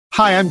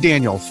Hi, I'm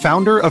Daniel,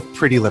 founder of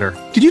Pretty Litter.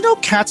 Did you know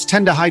cats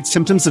tend to hide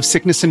symptoms of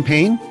sickness and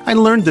pain? I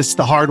learned this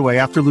the hard way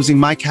after losing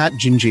my cat,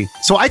 Gingy.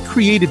 So I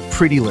created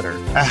Pretty Litter,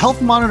 a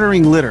health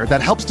monitoring litter that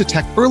helps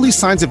detect early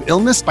signs of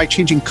illness by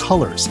changing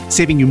colors,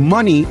 saving you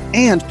money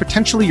and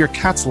potentially your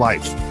cat's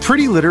life.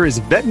 Pretty Litter is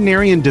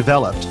veterinarian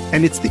developed,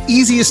 and it's the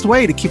easiest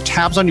way to keep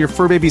tabs on your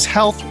fur baby's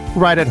health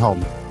right at home.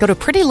 Go to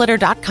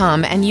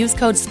prettylitter.com and use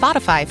code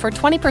SPOTIFY for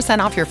 20%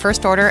 off your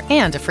first order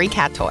and a free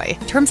cat toy.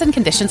 Terms and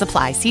conditions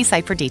apply. See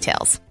site for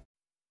details.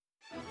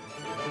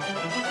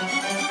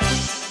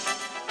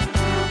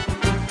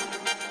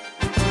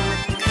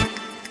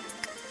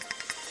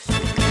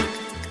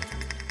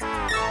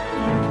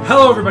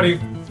 Hello, everybody.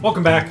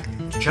 Welcome back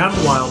to Channel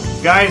of the Wild.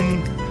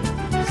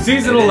 Gaiden.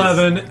 Season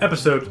 11,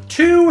 Episode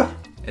 2.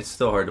 It's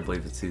still hard to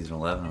believe it's season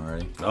 11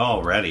 already.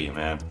 Already,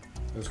 man.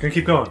 It's going to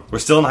keep going. We're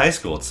still in high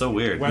school. It's so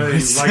weird. Whether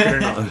you like it or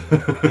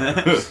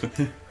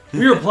not.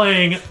 We were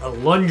playing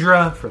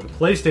Alundra for the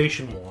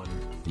PlayStation 1.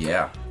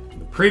 Yeah. In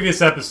the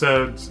previous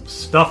episode, some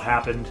stuff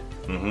happened.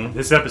 Mm-hmm.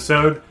 This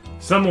episode,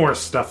 some more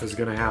stuff is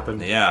going to happen.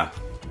 Yeah.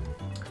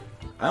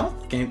 I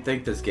don't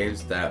think this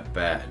game's that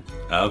bad.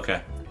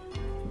 Okay.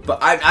 But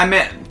I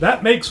meant...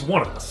 That makes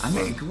one of us. I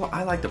mean, well,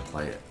 I like to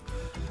play it.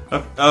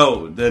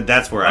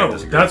 That's where I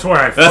disagree. That's where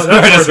I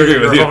disagree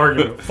with you.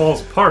 argument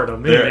falls apart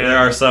on me. There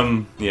are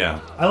some, yeah.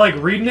 I like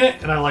reading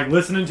it and I like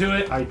listening to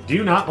it. I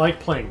do not like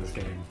playing this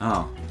game.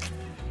 Oh.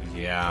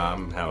 Yeah,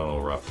 I'm having a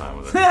little rough time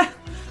with it.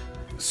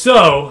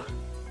 So,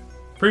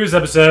 previous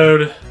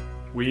episode,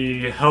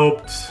 we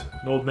helped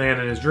an old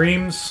man in his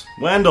dreams.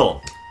 Wendell.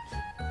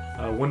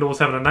 Wendell was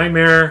having a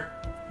nightmare.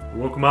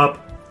 We woke him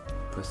up.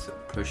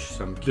 Push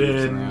some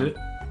cubes Then around.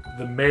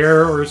 the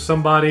mayor or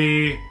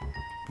somebody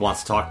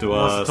Wants to talk to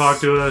wants us. to talk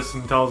to us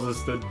and tells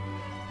us that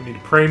we need to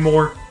pray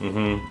more.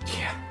 Mm-hmm.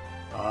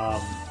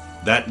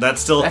 Yeah. That's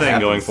still a That thing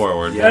happens. going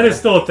forward. Yeah. That is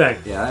still a thing.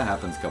 Yeah, that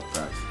happens a couple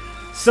times.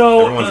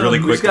 So Everyone's really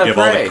quick just to gotta give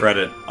all the pray.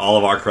 credit, all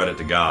of our credit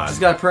to God.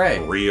 Just gotta pray.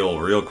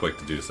 Real quick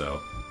to do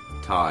so.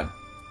 Todd.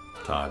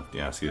 Todd,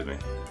 yeah, excuse me.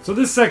 So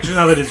this section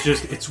of it is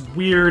just, it's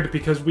weird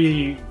because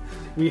we're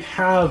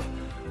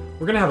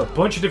gonna have a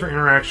bunch of different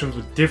interactions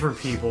with different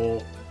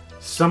people.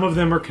 Some of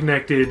them are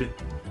connected,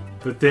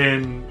 but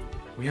then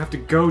we have to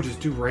go just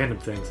do random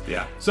things.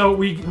 Yeah. So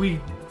we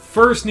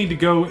first need to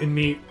go and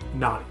meet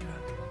Nadia.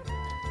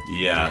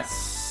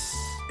 Yes.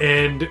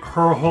 And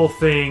her whole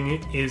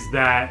thing is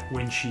that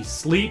when she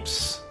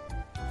sleeps,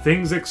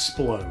 things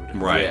explode.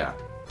 Right. Yeah.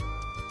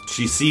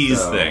 She sees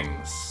So-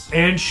 things.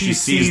 And she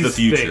sees the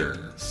future.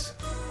 things.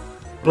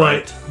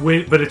 But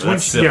when it's when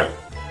That's she Sybil.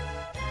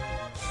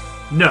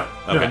 No,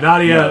 Okay.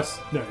 Nadia. Yes.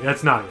 No,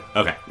 that's Nadia.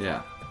 Okay.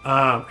 Yeah.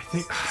 I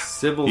think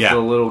Sybil's Yeah. the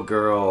little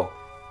girl.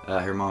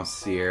 Her mom's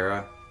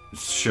Sierra.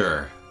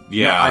 Sure. No,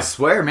 Yeah. I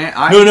swear, man.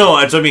 No,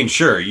 I mean,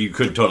 sure, you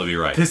could totally be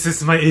right. this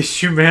is my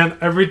issue, man.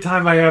 Every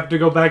time I have to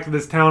go back to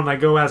this town, I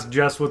go ask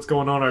Jess what's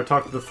going on. Or I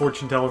talk to the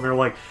fortune teller, and they're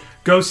like,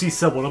 "Go see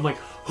Sybil." And I'm like,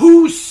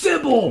 "Who's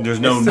Sybil?" I've been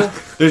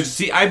It's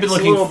a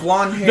looking. little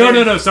blonde hair.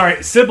 No.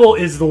 Sorry, Sybil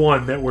is the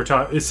one that we're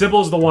talking.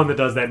 Sybil's the one that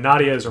does that.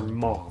 Nadia is her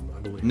mom,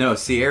 I believe. No,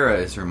 Sierra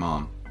is her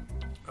mom.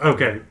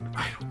 Okay.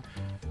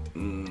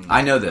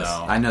 I know this.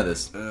 No. I know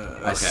this.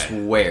 I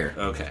swear.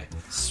 Okay.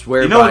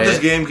 Swear You know by what this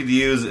it. game could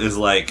use is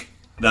like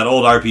that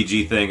old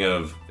RPG thing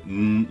of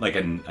like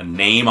a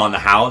name on the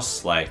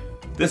house, like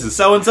this is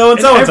so and so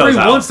and so and so. Every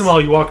once in a while,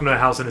 you walk into a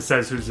house and it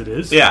says whose it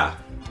is. Yeah.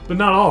 But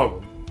not all of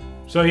them.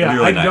 So yeah,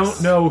 Really I nice.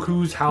 don't know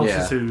whose house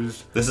Yeah. is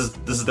whose. This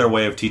is their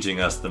way of teaching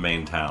us the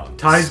main town.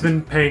 Ty's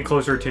been paying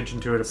closer attention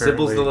to it, apparently.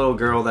 Sybil's the little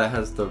girl that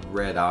has the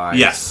red eyes.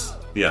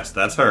 Yes,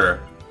 that's her.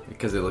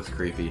 Because it looks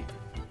creepy.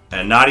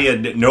 And Nadia,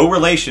 no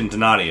relation to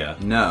Nadia.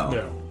 No.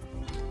 No.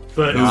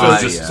 But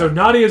Nadia. so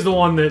Nadia is the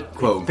one that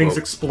Quote, things unquote.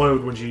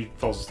 explode when she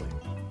falls asleep.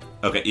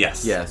 Okay,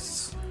 yes.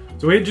 Yes.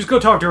 So we just go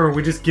talk to her and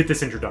we just get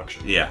this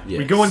introduction. Yeah. Yes.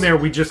 We go in there,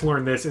 we just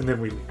learn this, and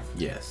then we leave.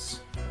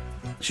 Yes.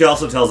 She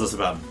also tells us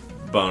about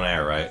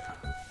Bonaire, right?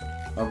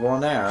 Of one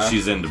there. Huh?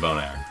 She's into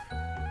Bonaire.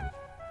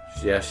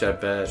 Yes, I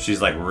bet.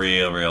 She's like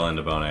real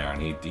into Bonaire,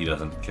 and he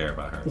doesn't care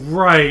about her.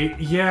 Right,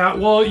 yeah.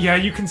 Well, yeah,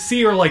 you can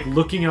see her like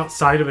looking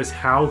outside of his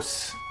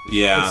house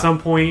Yeah. at some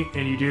point,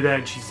 and you do that,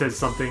 and she says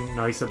something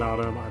nice about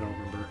him. I don't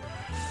remember.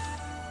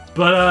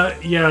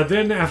 But, yeah,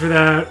 then after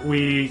that,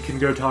 we can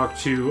go talk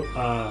to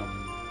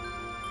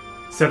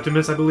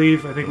Septimus, I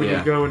believe. I think we Yeah.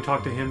 can go and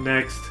talk to him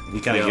next. He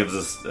kind of Yeah. gives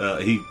us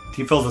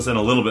he fills us in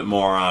a little bit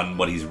more on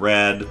what he's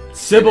read.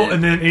 Sybil, And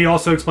and then he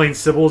also explains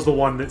Sybil is the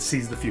one that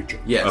sees the future.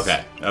 Yes.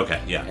 Okay,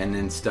 yeah. And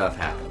then stuff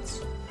happens.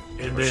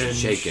 And then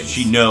shaken.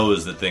 She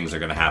knows that things are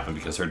going to happen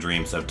because her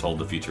dreams have told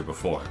the future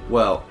before.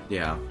 Well,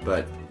 yeah,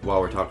 but while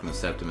we're talking to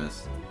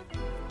Septimus,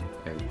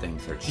 everything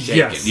starts shaking.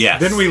 Yes. Yes.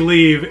 Then we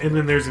leave, and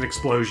then there's an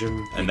explosion.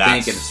 And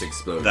Think that's it's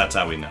exploding. that's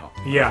how we know.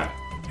 Yeah.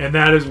 And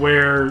that is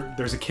where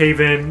there's a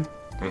cave-in,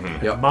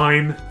 Yep.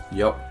 mine,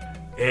 Yep.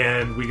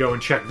 and we go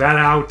and check that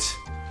out.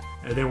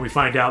 And then we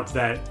find out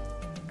that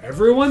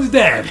everyone's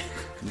dead.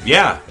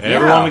 Yeah, and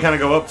everyone we kind of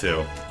go up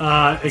to.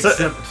 Except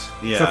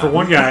yeah. except for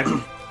one guy.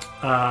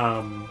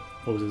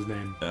 What was his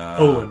name?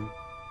 Olin.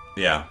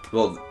 Yeah.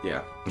 Well,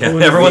 yeah. Yeah,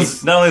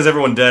 everyone's not only is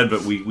everyone dead,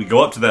 but we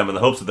go up to them in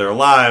the hopes that they're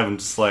alive and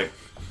just like,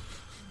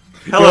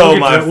 hello,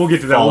 we'll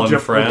get to that. fallen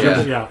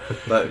friend. Yeah.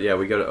 But yeah,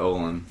 we go to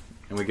Olin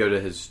and we go to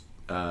his.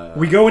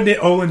 We go into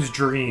Olin's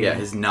dream. Yeah,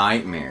 his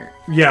nightmare.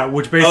 Yeah,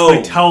 which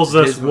basically tells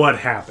us his- what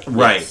happened.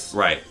 Right.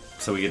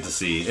 So we get to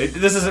see.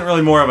 This isn't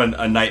really more of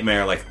a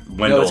nightmare like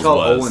Wendell's No, it's called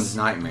was. Olin's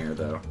nightmare,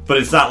 though. But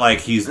it's not like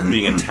he's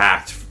being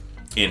attacked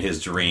in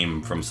his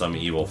dream from some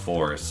evil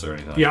force or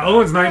anything like Yeah, that.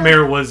 Olin's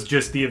nightmare was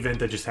just the event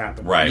that just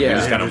happened. Right, Yeah. we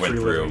just kind of And went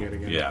just through. reliving it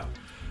again. Yeah.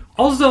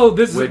 Also,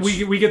 this Which-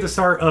 is, we get the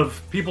start of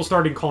people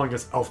starting calling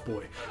us Elf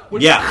Boy.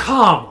 Which, Yeah.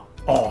 come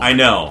on. I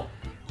know.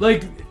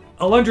 Like,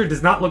 Alundra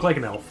does not look like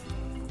an elf.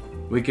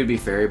 We could be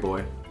Fairy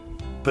Boy.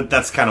 But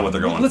that's kind of what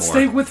they're going Let's for.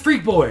 stay with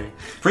Freak Boy.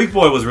 Freak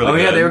Boy was really Oh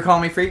good. yeah, they were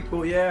calling me Freak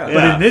Boy. Yeah. But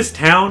Yeah. in this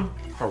town,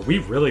 are we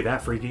really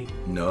that freaky?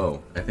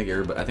 No, I think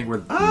everybody. I think we're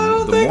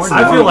don't the think more. so. I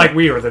feel normal- like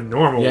we are the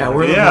normal Yeah, ones.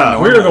 we're the Yeah.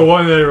 more We're the normal.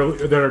 one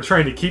that are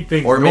trying to keep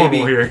things Or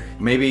normal here.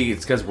 maybe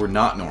it's because we're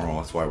not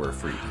normal. That's why we're a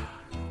freak.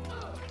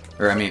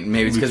 Or I mean,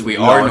 maybe it's because we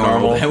We are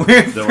normal. That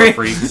we're That we're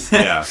freaks.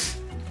 Yeah.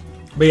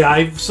 But yeah,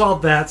 I saw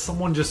that.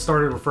 Someone just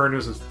started referring to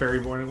us as Fairy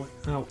Boy. And I'm like,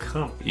 oh,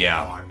 come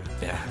Yeah. on.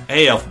 Yeah.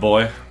 Hey, Elf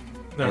Boy.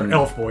 Or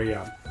Elf Boy,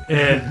 yeah.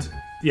 And,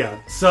 yeah,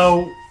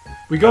 so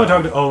we go and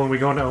talk to Olin. We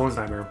go into Olin's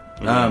nightmare.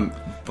 By That's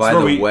the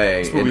where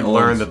way, that's where in we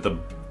Olin's- learned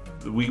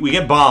that we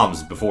get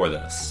bombs before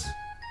this.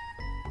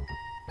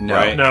 no,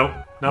 right? No,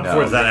 not No.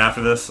 before Is that that.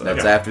 after this? that's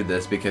Okay. after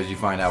this because you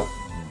find out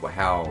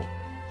how,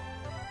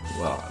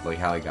 like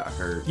how he got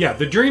hurt. Yeah,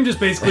 the dream just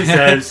basically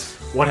says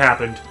what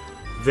happened.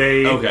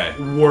 They Okay.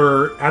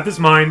 were at this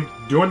mine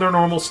doing their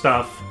normal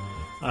stuff.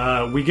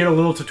 We get a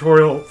little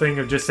tutorial thing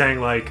of just saying,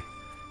 like,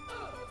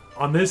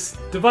 on this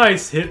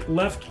device, hit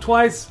left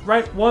twice,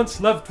 right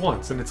once, left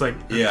once. And it's like,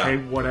 Yeah. okay,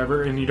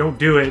 whatever. And you don't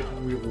do it.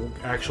 We will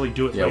actually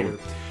do it Yeah, later.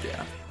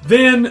 yeah.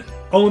 Then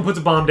Olin puts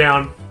a bomb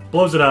down,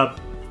 blows it up,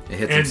 It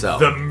hits and himself.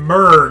 the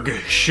Merg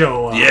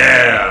show up.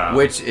 Yeah.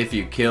 Which, if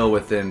you kill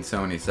within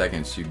so many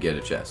seconds, you get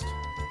a chest.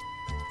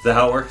 Is that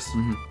how it works?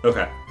 Mm-hmm.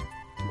 Okay.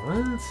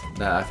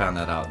 What? I found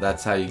that out.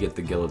 That's how you get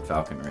the Gilded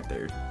Falcon right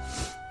there.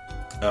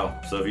 Oh,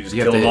 so if you just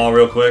You kill have them to- all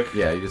real quick.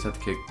 Yeah, you just have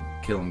to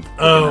kill him. quick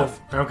Oh, enough.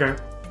 okay.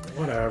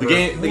 Whatever. The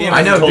game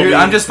I know, hasn't told dude. me-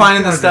 I'm just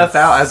finding this stuff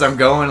out as I'm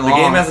going along. The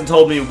game hasn't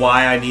told me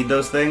why I need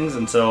those things,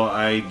 and so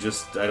I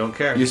don't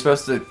care. You're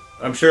supposed to.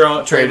 I'm sure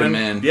I'll Trade them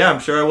them in. Yeah, I'm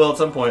sure I will at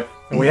some point.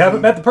 And we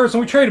haven't met the person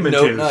we traded him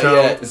Nope, into. not so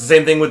yet. It's the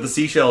same thing with the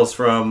seashells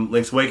from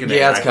Link's Awakening.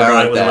 Yeah, it's I kinda forgot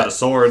like it was that. about a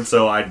sword,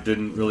 so I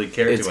didn't really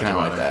care It's too much kind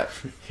of about like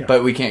it. that. Yeah.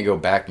 But we can't go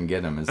back and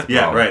get them. Is the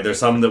Yeah, problem. right. There's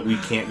some that we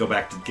can't go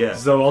back to get.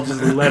 So I'll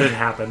just let it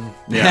happen.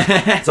 Yeah.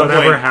 At some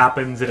Whatever point,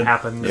 happens, it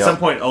happens. at some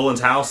point,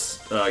 Olin's house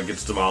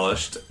gets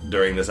demolished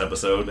during this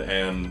episode,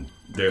 and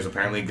there's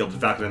apparently a Gilded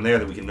Falcon in there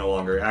that we can no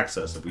longer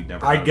access if we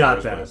never. I found it got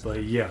in the that, first place.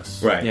 but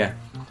yes. Right. Yeah.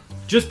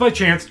 Just by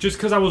chance, just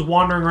because I was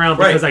wandering around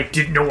Right. because I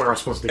didn't know where I was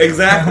supposed to go.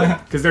 Exactly.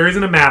 Because there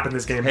isn't a map in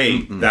this game.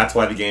 Hey, that's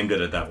why the game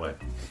did it that way.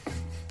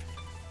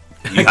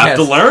 You I have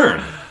to guess.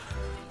 learn.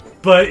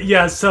 But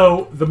yeah,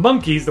 so the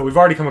monkeys that we've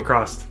already come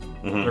across,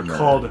 Mm-hmm. they're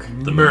called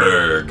The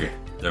Merg.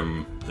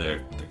 Merg.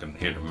 They're gonna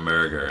hit a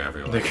murder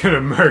everyone. They're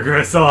gonna murder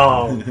us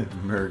all.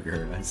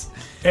 Murder us.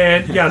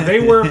 And yeah,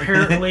 they were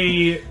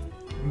apparently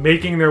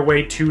making their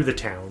way to the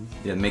town.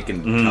 Yeah,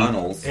 making Mm-hmm.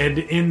 tunnels. And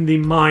in the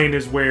mine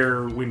is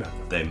where we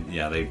met them.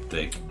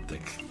 They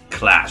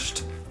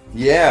clashed in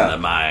the Yeah.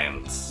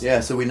 mines. Yeah,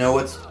 so we know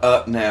what's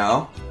up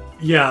now.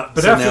 Yeah,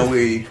 but So after, now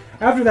we.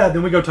 after that,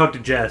 then we go talk to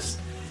Jess.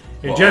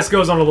 And Well- Jess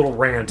goes on a little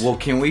rant. Well,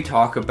 can we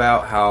talk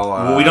about how.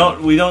 Well,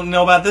 we don't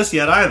know about this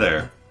yet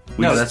either.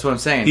 No, that's what I'm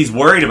saying. He's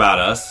worried about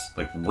us,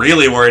 like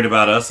really worried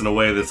about us in a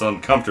way that's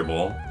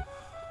uncomfortable.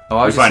 Oh,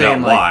 I was we just find saying,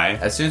 out like, why.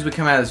 as soon as we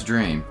come out of this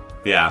dream,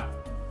 Yeah.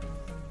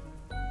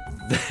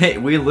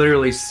 we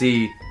literally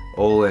see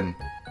Olin,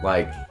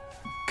 like,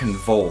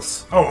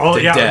 convulse. oh,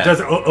 to yeah, death. it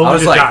does. I Olin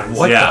was just like, dies.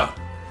 what Yeah.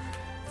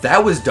 the?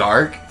 That was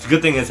dark, It's a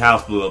good thing his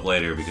house blew up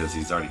later because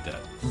he's already dead.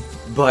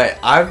 but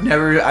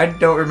I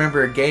don't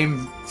remember a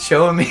game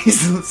showing me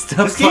stuff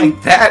This game-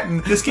 like that.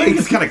 And This game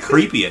is kind of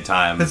creepy at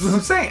times. That's what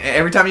I'm saying.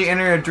 Every time you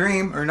enter a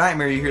dream or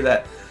nightmare, you hear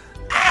that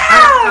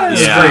Yeah.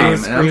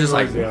 scream, and I'm just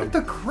like, Yeah. what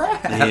the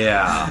crap?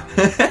 Yeah.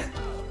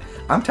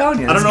 I'm telling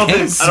you, I don't know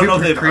this if they've,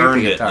 game's super earned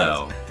creepy it at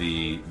times.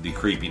 though. The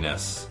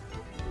creepiness.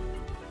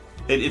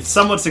 It's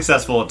somewhat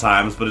successful at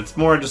times, but it's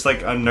more just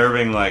like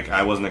unnerving. Like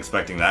I wasn't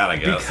expecting that. I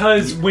guess.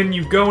 Because when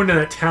you go into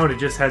that town, it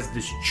just has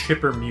this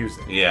chipper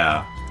music.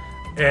 Yeah.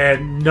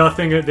 And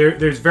nothing,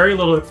 there's very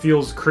little that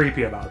feels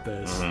creepy about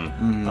this.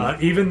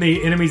 Mm-hmm. Even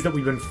the enemies that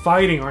we've been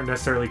fighting aren't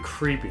necessarily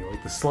creepy.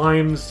 Like the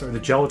slimes or the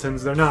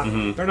gelatins,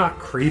 they're not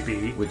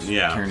creepy. Which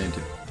Yeah. turn into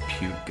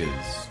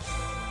pukas.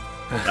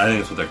 I think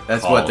that's what they're.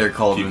 That's called. what they're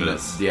called. In the,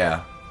 Pukas.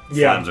 yeah.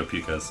 Yeah. Slimes are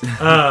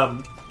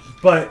pukas.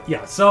 But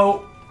yeah,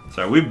 so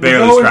Sorry, we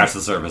barely going- scratched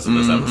the surface of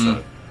this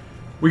episode.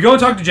 we go and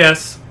talk to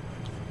Jess.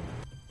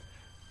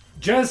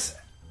 Jess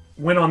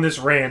went on this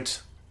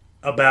rant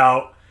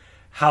about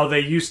how they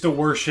used to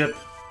worship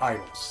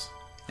idols.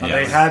 How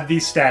they Yes. had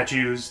these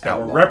statues that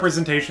were Outlaw.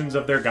 representations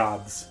of their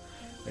gods.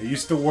 They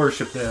used to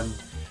worship them.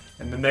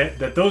 and then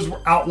that those were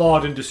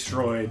outlawed and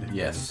destroyed.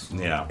 Yes.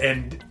 Yeah.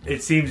 And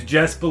it seems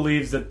Jess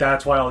believes that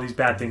that's why all these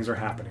bad things are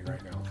happening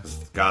right now.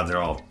 Gods are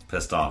all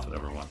pissed off at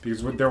everyone.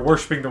 Because they're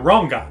worshiping the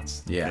wrong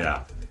gods.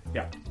 Yeah.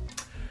 Yeah.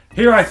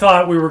 Here I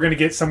thought we were going to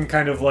get some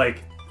kind of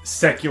like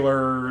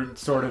secular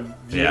sort of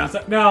view. Yeah. It's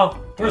like, no,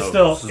 we're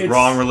still... This is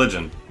wrong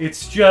religion.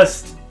 It's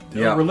just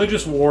Yeah. a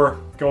religious war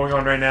going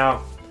on right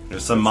now.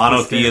 There's some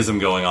monotheism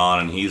going on,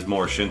 and he's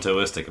more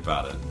Shintoistic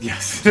about it.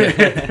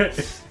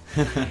 Yes.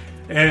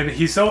 And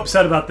he's so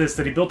upset about this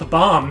that he built a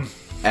bomb.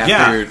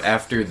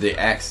 After the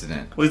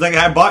accident. Well, he's like,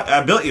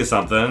 I built you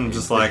something. I'm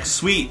just like,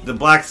 sweet, the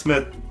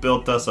blacksmith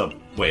built us a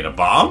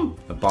bomb?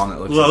 A bomb that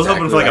looks Well, I was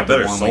exactly hoping for, like, a like the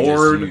better one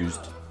sword. we just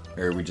used.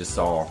 Or we just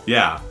saw.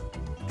 Yeah.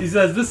 He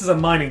says this is a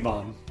mining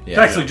bomb. Yeah. It's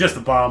actually just a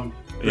bomb.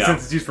 But Yeah.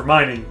 since it's used for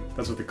mining,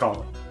 that's what they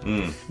call it.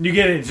 And you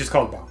get it, it's just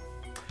called a bomb.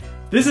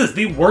 This is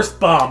the worst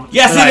bomb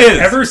Yes, that it I've is.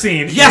 ever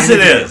seen. Yes, in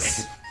it a game.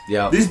 is.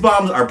 Yep. These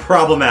bombs are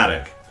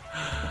problematic.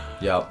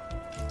 Yep.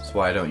 That's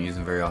why I don't use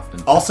them very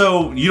often.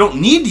 Also, you don't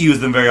need to use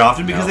them very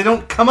often because No. they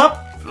don't come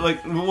up.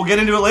 Like, we'll get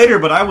into it later,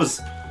 but I was,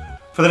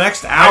 for the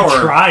next hour...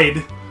 I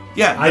tried.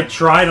 Yeah, I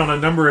tried on a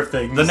number of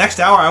things. the next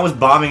hour I was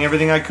bombing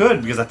everything I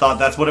could because I thought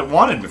that's what it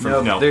wanted me from.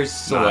 No, No, there's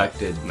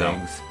selected no.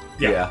 things.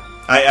 Yeah.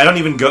 I don't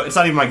even go. It's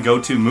not even my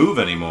go-to move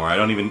anymore.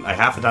 I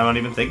half the time I don't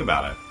even think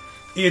about it.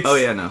 It's, Oh,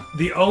 yeah, no.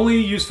 The only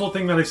useful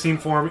thing that I've seen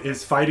for him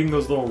is fighting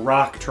those little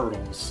rock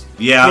turtles.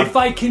 Yeah. If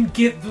I can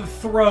get the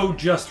throw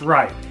just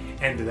right.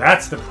 And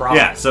that's the problem.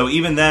 Yeah. So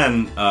even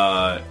then,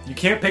 You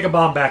can't pick a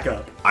bomb back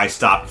up. I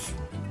stopped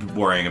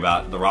worrying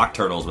about the rock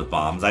turtles with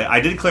bombs. I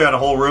did clear out a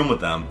whole room with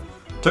them.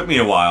 Took me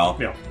a while.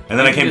 Yeah. And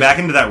then I You came can back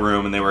into that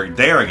room and they were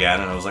there again,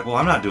 and I was like, well,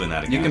 I'm not doing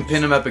that again. You can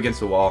pin them up against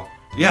the wall.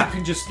 Yeah. You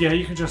can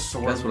just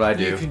sort That's them. what I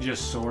do. You can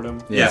just sort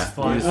them. Yeah. It's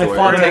fine. You just I sort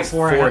fought it. it It takes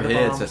before I 4 had the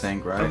hits, bombs. I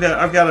think, right?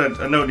 I've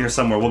got a note here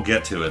somewhere. We'll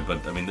get to it,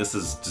 but I mean, this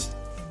is just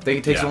I think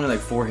it takes Yeah. only like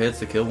 4 hits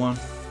to kill one.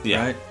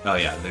 yeah. Right? Oh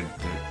yeah.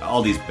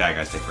 All these bad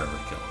guys take forever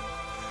to kill.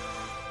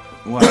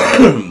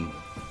 Wow.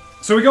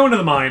 So we go into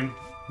the mine.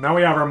 Now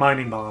we have our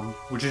mining bomb,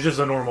 which is just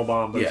a normal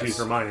bomb, but it's Yes. used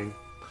for mining.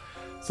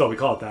 So we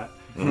call it that.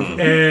 Mm-hmm.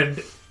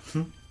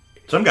 And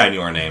Some guy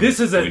knew our name. this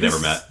is we never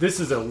met. This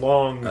is a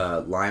long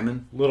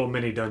Lyman. little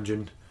mini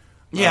dungeon.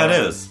 Yeah, it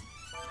is.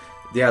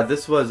 Yeah,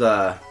 this was,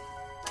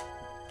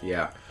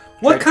 yeah.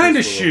 What Check kind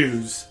of this little-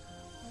 shoes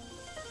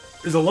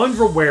is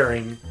Alundra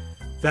wearing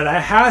that a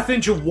half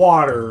inch of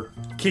water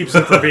keeps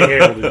him from being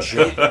able to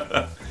jump?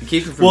 It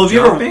keeps it from Well, have you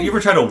jumping? ever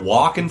tried to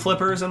walk in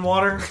flippers in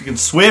water? You can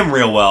swim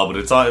real well, but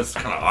it's kind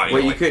of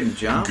Wait, you couldn't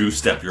jump? goose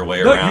step your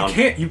way No, around.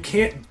 you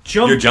can't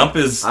jump. Your jump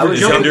is I was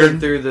hindered. jumping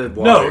through the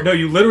water. No,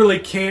 you literally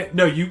can't.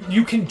 No,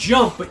 you can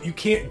jump, but you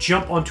can't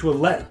jump onto a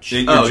ledge.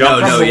 Your Oh,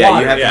 jump no, is- the yeah,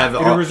 water. you have to Yeah. have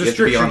There all, was you a have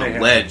to be restriction on they a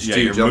had. ledge Yeah,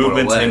 to your jump on a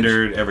movement's ledge.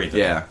 hindered. Everything.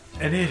 Yeah,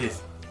 And it is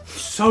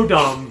so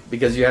dumb.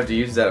 because you have to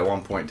use that at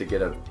one point to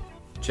get a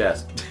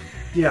chest.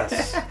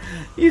 Yes.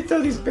 You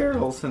throw these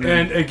barrels and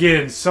And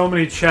again, so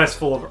many chests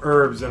full of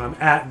herbs, and I'm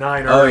at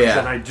 9 herbs, Oh, yeah.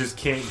 and I just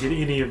can't get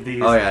any of these.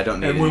 Oh, yeah, I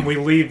don't need And when any. we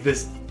leave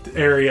this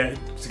area,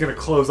 it's going to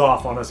close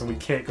off on us, and we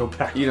can't go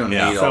back. you don't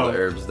Yeah. need all So- the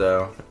herbs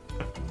though.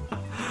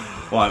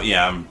 Well,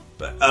 yeah,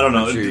 I don't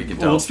know. I'm sure you can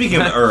Well, tell. speaking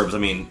of herbs, I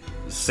mean,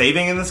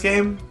 saving in this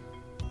game,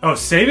 Oh,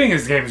 saving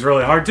this game is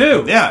really hard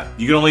too. yeah,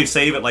 you can only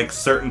save at like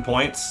certain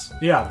points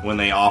Yeah. when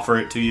they offer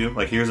it to you.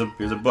 Like here's a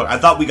book. I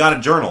thought we got a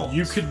journal.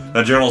 You could.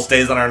 That journal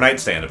stays on our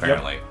nightstand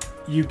apparently.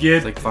 You get.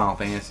 It's like Final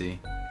Fantasy.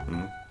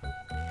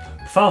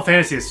 Final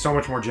Fantasy is so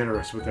much more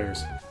generous with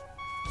theirs.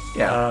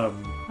 Yeah.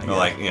 Or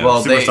like you know,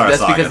 well, Superstar that's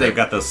Saga, because they've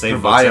got those save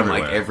books provide them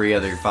everywhere, like every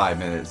other 5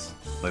 minutes.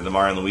 like the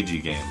Mario and Luigi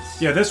games.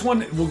 Yeah, this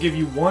one will give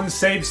you one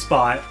save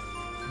spot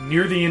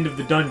near the end of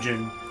the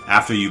dungeon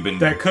After you've been,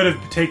 that could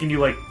have taken you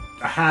like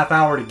a half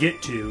hour to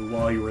get to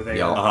while you were there.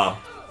 Yeah. uh huh.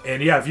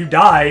 And yeah, if you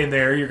die in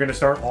there, you're going to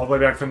start all the way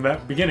back from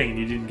that beginning, and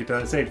you didn't get to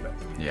that save back.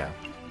 Yeah.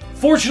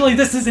 Fortunately,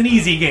 this is an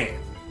easy game.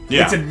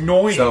 Yeah. It's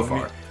annoying So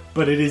far.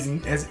 but it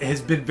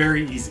has been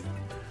very easy.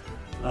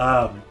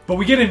 But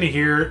we get into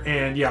here,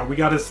 and yeah, we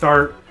got to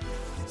start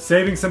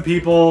saving some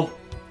people.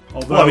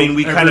 Although Well, I mean,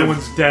 we kind of-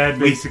 everyone's dead,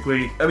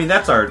 basically. I mean,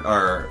 that's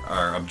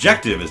our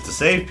objective is to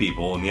save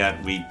people, and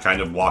yet we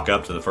kind of walk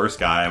up to the first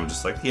guy. I'm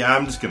just like, yeah,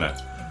 I'm just gonna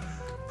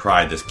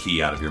pry this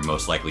key out of your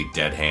most likely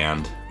dead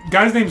hand.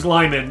 Guy's name's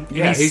Lyman. And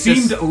Yeah, he he's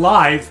seemed just-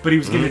 alive, but he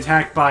was getting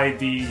attacked by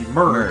the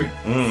Merg.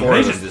 Four They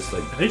of just- them just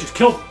like They just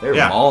killed him. they're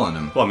Yeah. mauling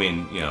him. Well, I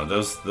mean, you know,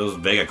 those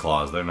Vega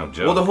claws, they're no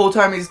joke. Well, the whole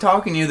time he's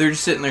talking to you, they're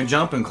just sitting there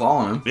jumping,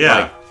 clawing him. Yeah.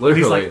 Like,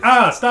 literally. He's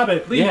like, stop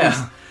it, please.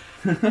 yeah.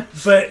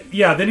 But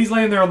yeah, then he's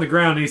laying there on the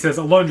ground and he says,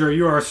 Alundra,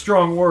 you are a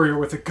strong warrior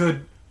with a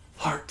good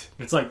heart.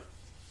 It's like,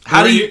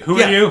 how do you? Who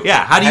yeah, are you?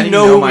 Yeah, how do you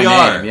know who my we name?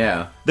 are?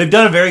 Yeah. They've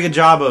done a very good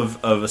job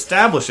of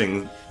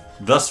establishing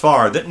thus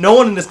far that no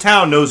one in this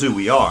town knows who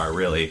we are,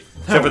 really,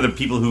 except for the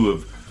people who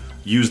have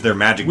used their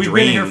magic We've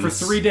dreams. been here for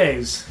 3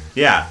 days.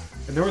 Yeah,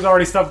 And there was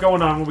already stuff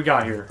going on when we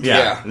got here. yeah.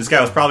 Yeah. This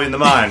guy was probably in the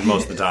mine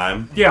most of the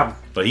time, Yeah.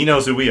 but he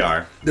knows who we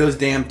are. Those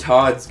damn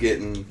Todds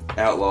getting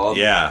outlawed.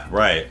 Yeah,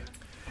 right.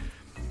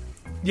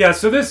 Yeah,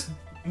 so this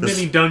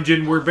mini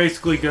dungeon. We're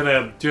basically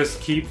gonna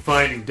just keep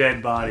finding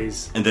dead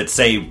bodies. And that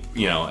say,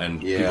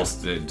 and people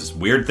just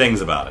weird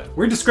things about it.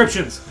 Weird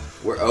descriptions.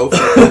 We're over.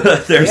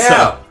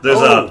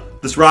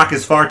 This rock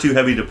is far too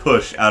heavy to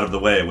push out of the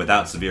way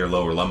without severe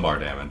lower lumbar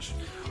damage.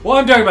 Well,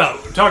 I'm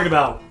talking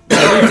about we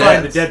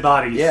find the dead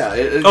bodies.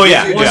 Yeah.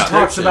 One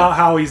talks about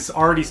how he's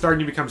already starting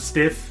to become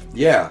stiff.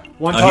 Yeah.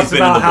 One talks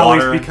about how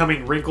water. he's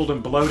becoming wrinkled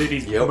and bloated.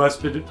 He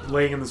must have been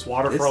laying in this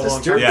water for a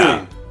long time.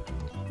 Yeah.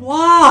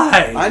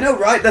 Why? I know,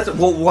 right?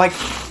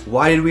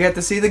 Why did we have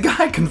to see the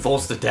guy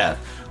convulse to death?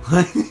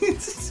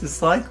 It's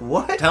just like,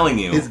 what? Telling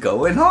you. Is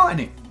going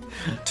on?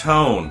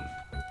 Tone.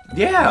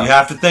 Yeah. You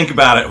have to think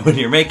about it when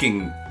you're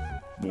making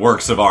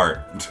works of art.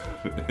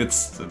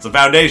 It's a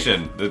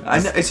foundation. I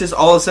know, it's just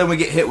all of a sudden we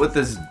get hit with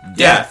this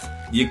death.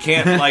 You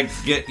can't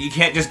you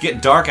can't just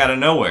get dark out of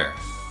nowhere.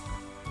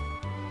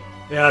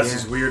 Yeah, this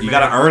is weird. You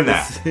gotta earn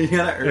that. You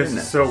gotta earn This that.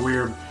 is so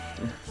weird.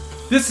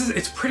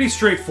 It's pretty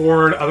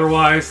straightforward.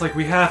 Otherwise, like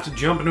we have to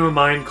jump into a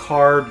mine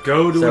cart,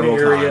 go to Several an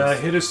area, times.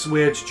 hit a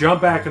switch,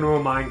 jump back into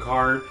a mine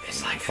cart.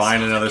 It's like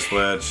Find another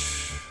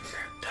switch.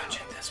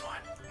 dungeon. This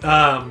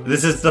one.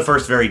 This is the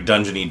first very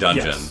dungeony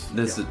dungeon. Yes.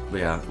 This is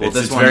Well, It's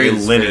this one very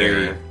is linear.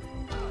 Very,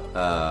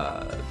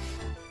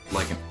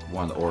 like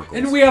one of the oracles.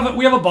 And we have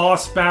a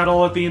boss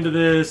battle at the end of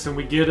this, and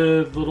we get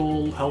a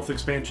little health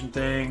expansion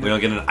thing. We don't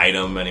get an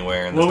item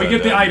anywhere in this Well, we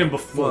get the dungeon. item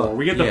before. Well,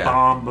 we get the yeah.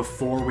 bomb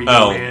before we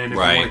Oh, go in, if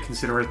right. you want to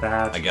consider it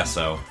that. I guess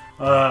so.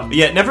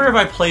 Yeah, never have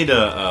I played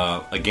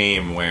a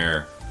game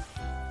where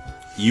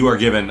you are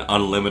given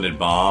unlimited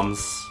bombs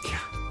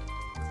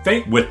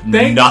with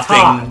Thank nothing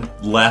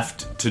God.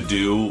 left to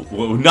do,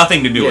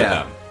 nothing to do with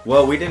them.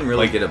 Well, we didn't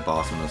really get a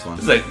boss on this one.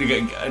 It's like,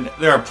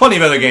 there are plenty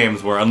of other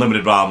games where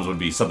unlimited bombs would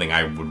be something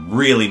I would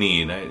really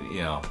need.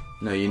 No,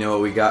 you know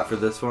what we got for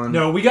this one?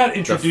 No, we got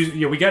introduced.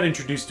 We got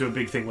introduced to a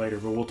big thing later,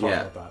 but we'll talk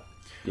Yeah. about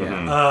Yeah.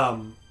 that.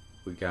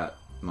 We got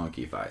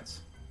monkey fights.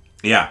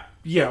 Yeah.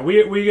 Yeah,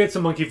 we get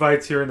some monkey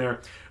fights here and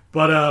there,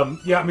 but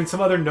some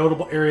other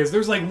notable areas.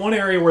 There's like one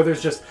area where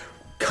there's just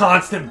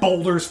constant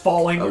boulders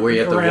falling Where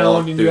you have to around, walk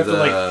and you through have to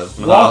like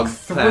the walk log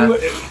through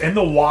it in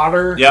the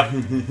water. Yep.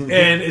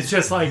 And it's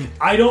just like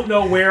I don't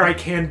know where I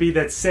can be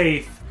that's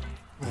safe.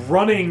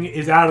 Running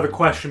is out of the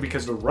question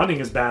because the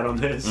running is bad on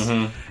this.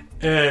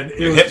 And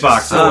Your was hitbox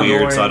just is so weird,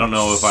 annoying. so I don't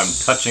know if I'm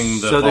touching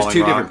the So there's falling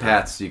two rock. different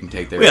paths you can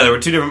take there. Well, yeah, there were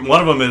two different. One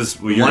of them is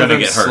you're one going of to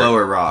them's get hurt.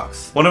 slower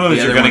rocks. One of them is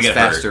The you're other gonna one's get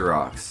hurt. faster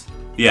rocks.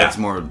 Yeah. It's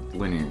more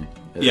linear.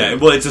 Yeah,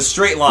 well, it's a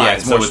straight line. Yeah,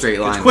 it's so more straight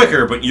line It's quicker,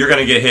 there. but you're going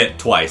to get hit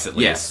twice at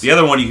least. Yes. The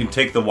other one, you can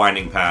take the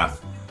winding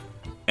path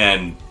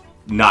and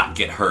not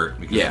get hurt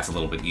because Yeah. it's a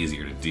little bit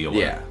easier to deal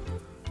with. Yeah.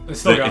 I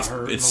still got It's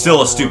hurt. in it's the still a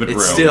longer stupid one.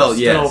 It's room. still- Still,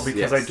 yes,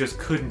 because yes. I just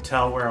couldn't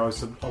tell where I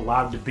was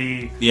allowed to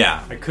be.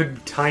 Yeah. I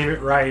couldn't time it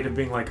right and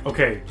being like,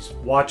 okay, just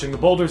watching the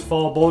boulders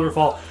fall, boulder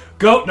fall,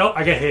 go. No,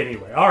 I get hit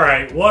anyway. All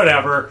right,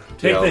 whatever.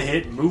 Take Yep. the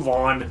hit and move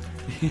on.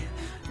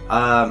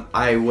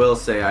 I will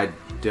say I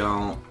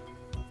don't.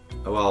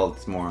 Well,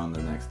 it's more on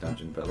the next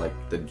dungeon, but like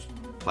the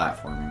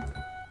platforming.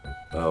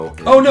 Oh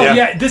no, Yeah.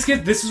 yeah. This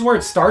is where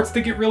it starts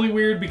to get really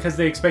weird because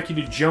they expect you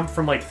to jump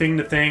from like thing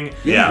to thing.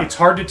 Yeah. It's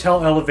hard to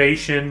tell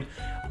elevation.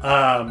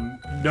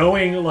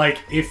 Knowing like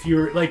if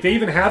you're like they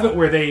even have it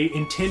where they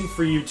intend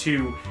for you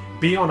to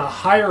be on a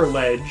higher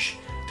ledge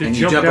to and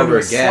you jump jump down over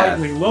to a a gap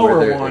slightly lower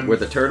where one. where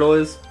the turtle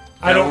is.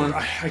 I That don't. one?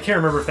 I can't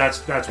remember if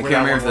that's I where can't that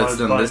remember if one that's was.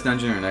 done But this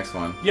dungeon or next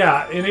one.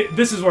 yeah, and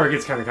this is where it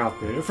gets kind of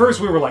complicated. At first,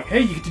 we were like, "Hey,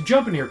 you get to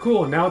jump in here,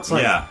 cool," and now it's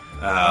like, Yeah.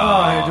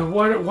 "Oh,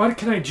 what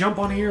can I jump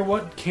on here?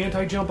 What can't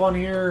I jump on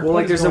here?" Well, What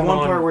like is there's that going one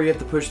on? part where you have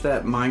to push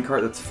that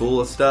minecart that's full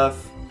of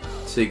stuff,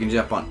 so you can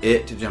jump on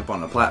it to jump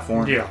on the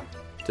platform. Yeah,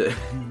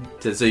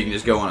 So you can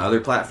just go on other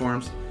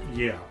platforms.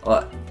 yeah.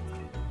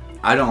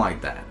 I don't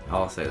like that.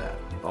 I'll say that.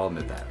 I'll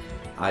admit that.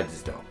 I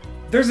just don't.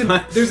 There's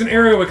an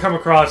area we come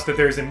across that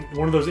there's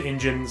one of those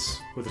engines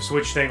with a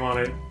switch thing on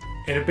it,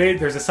 and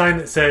there's a sign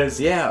that says,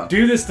 Yeah.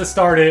 do this to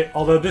start it.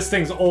 Although this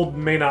thing's old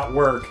and may not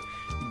work,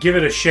 give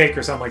it a shake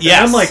or something like that." Yes.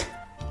 And I'm like,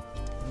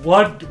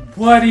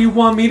 what do you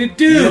want me to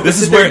do? Yeah, This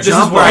is Sit there where and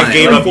jump I on it.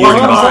 gave Like up using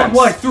bombs, bombs.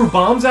 what? I threw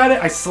bombs at it.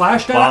 I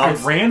slashed at Bombs.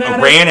 it. I ran at I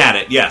it. ran at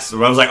it. Yes. I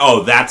was like,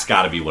 oh, that's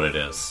got to be what it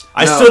is.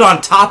 I No. stood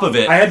on top of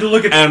it. I had to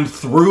look at. and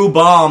threw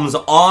bombs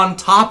on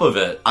top of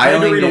it. I had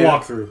to only read a knew-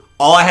 walkthrough.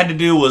 All I had to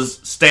do was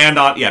stand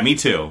on. Yeah, me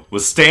too.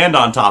 Was stand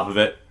on top of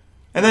it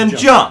and then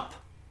jump.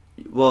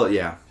 Well,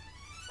 yeah.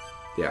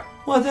 Yeah.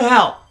 What the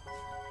hell?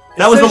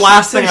 That was the Says-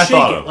 last says thing I shake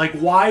thought it. of. Like,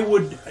 why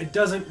would it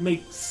doesn't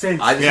make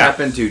sense? I just Yeah.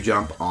 happened to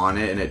jump on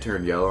it and it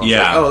turned yellow. I was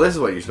Yeah. like, oh, this is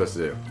what you're supposed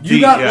to do.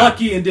 you got yeah.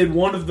 lucky and did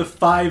one of the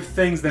 5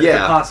 things that it Yeah.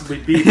 could possibly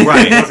be. But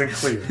Right. It wasn't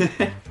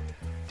clear.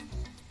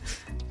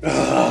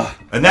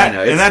 And that, I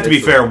know, and that, to be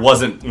it's fair,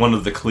 wasn't one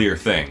of the clear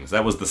things.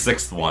 That was the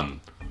 6th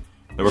one.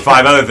 There were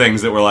 5 other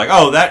things that were like,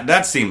 oh,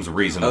 that seems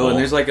reasonable. Oh, and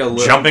there's like a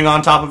little- jumping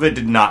on top of it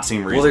did not seem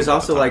reasonable. Well, there's at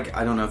also the time. like,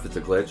 I don't know if it's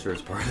a glitch or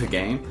it's part of the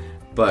game,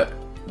 but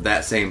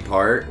that same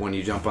part, when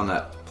you jump on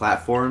that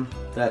platform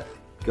that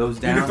goes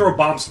You down. can throw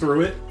bombs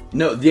through it.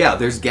 No, yeah,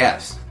 there's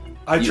gaps.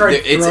 I tried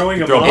it's-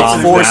 throwing a throw bomb. It's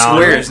bombs 4 down.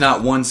 squares,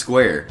 not 1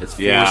 square. It's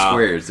 4 Yeah.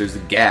 squares. There's a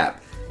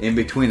gap. in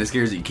between the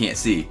scares that you can't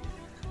see.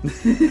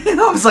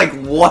 I was like,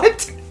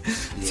 what?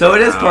 So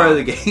it is part of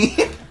the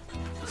game.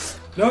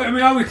 No, I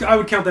mean, I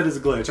would count that as a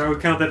glitch. I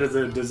would count that as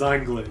a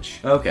design glitch.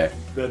 Okay.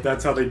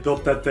 That's how they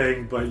built that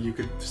thing, but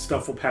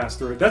stuff will pass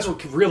through it. That's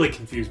what really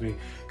confused me,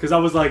 because I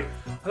was like,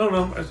 I don't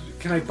know,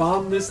 can I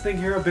bomb this thing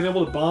here? I've been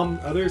able to bomb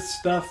other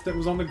stuff that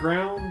was on the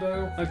ground.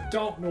 I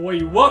don't know what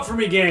you want from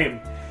me, game.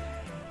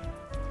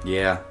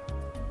 Yeah.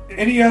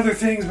 Any other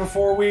things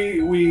before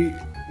we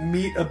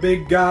meet a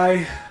big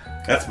guy?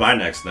 That's my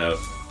next note.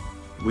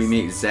 We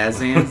meet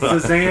Zazan.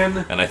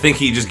 Zazan. And I think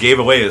he just gave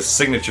away his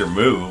signature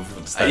move.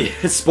 It's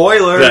that,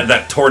 Spoiler.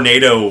 that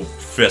tornado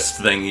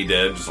fist thing he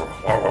did. Just, I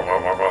don't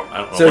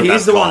know So what he's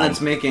that's the one called.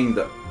 that's making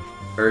the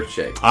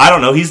Earthshake. I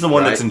don't know. He's the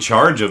one Right. that's in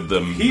charge of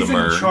the He's the in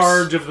Mergs.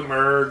 charge of the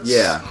Mergs.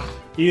 Yeah.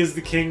 He is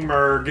the King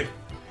Merg.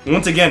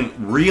 Once again,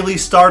 really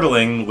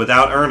startling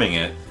without earning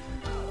it.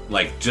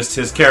 Like, just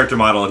his character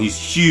model, and he's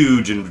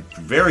huge and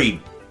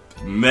very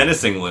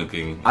menacing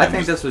looking. I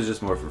think this was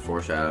just more for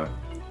foreshadow.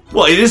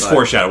 Well, it is but-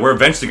 foreshadow. We're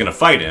eventually going to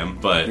fight him,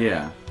 but...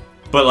 Yeah.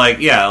 But, like,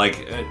 yeah,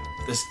 like...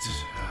 this.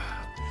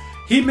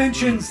 He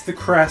mentions the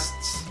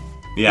crests.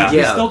 Yeah. We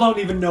Yeah. still don't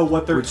even know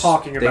what they're Which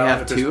talking they about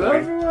have at this 2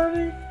 point.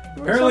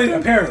 of? Apparently.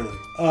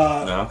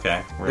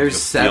 Okay. We're There's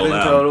gonna 7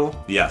 down.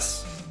 total.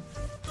 Yes.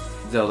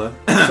 Zelda.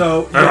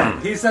 So, yeah,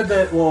 he said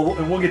that, well,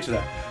 and we'll get to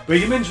that. But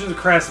he mentions the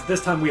crests. At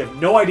this time, we have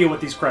no idea what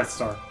these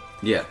crests are.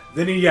 Yeah.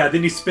 Then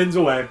he spins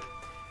away.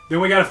 Then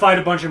we got to fight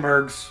a bunch of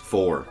Mergs.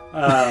 4.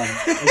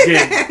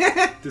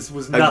 Again, this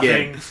was nothing.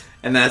 Again.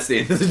 And that's the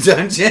end of the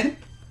dungeon.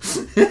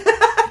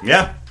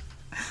 Yeah.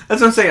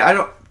 That's what I'm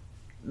saying.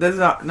 That's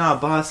not a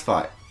boss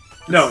fight.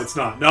 No, it's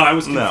not. No, I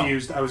was No.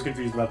 confused. I was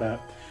confused about that.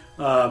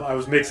 I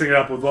was mixing it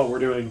up with what we're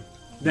doing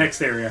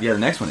next area. Yeah, the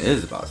next one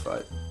is a boss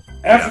fight.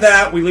 After Yes.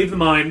 that, we leave the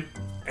mine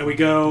and we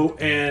go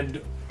and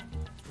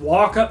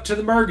walk up to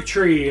the Merg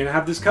tree and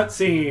have this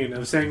cutscene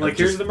of saying, like,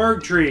 here's the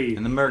Merg tree.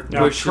 And the Merg now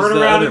pushes turn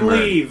the around other and Merg.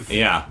 leave.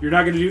 Yeah. You're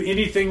not going to do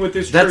anything with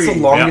this That's tree. the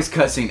longest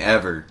cutscene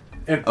ever.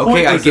 And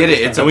Okay, I pointless get at it.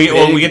 this It's time. a We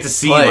big get to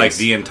see, place. like,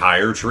 the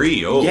entire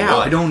tree. Oh, Yeah,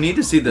 look. I don't need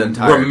to see the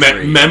entire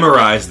tree.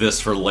 Memorize this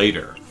for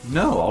later.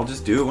 No, I'll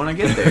just do it when I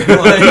get there.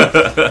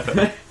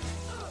 Like,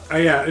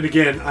 Yeah, and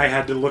again, I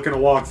had to look in a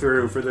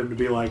walkthrough for them to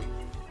be like,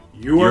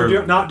 you are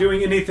You're- not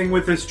doing anything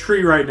with this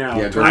tree right now.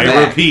 Yeah, go I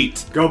back.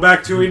 repeat. Go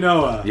back to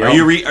Inoa. Yeah. Are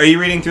you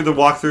reading through the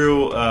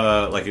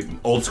walkthrough, like an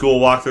old school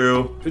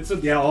walkthrough? It's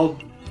all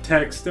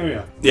text. Oh,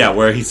 yeah. Yeah,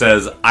 where he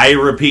says, I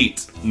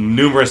repeat,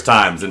 numerous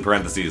times in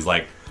parentheses,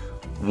 like,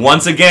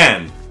 once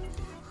again,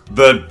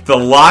 the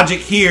logic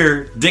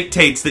here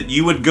dictates that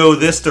you would go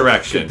this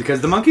direction. because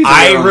the monkeys are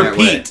I going that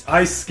way. repeat,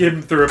 I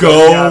skimmed through it. go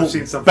but yeah, I've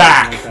seen something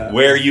back like that.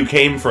 where you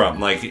came from.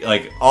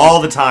 Like all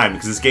the time,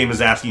 because this game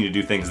is asking you to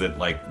do things that,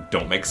 like,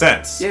 don't make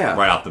sense Yeah.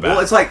 right off the bat. Well,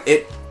 it's like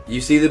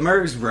you see the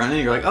Mergs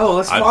running, you're like, oh,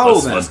 let's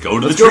follow them. Let's go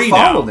to Let's the tree go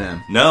follow now.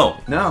 them. No.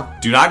 No.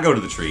 Do not go to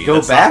the tree. Go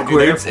That's not what you're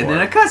there backwards, and for.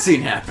 then a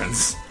cutscene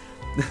happens.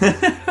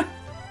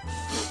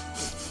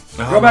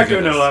 Oh, Go my back to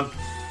goodness. Inoa.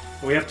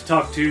 We have to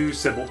talk to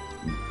Sybil.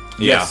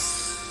 Yeah.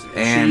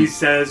 And She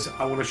says,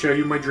 I want to show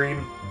you my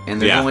dream.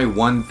 there's Yeah. only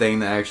one thing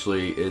that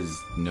actually is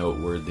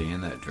noteworthy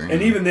in that dream.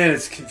 And even then,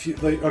 it's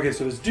confused. Like, okay,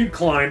 so this dude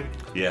Klein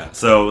Yeah.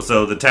 So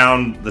the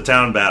town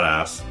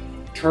badass.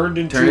 turned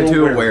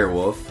into a a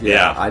werewolf.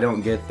 Yeah. I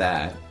don't get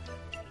that.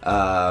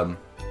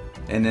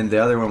 And then the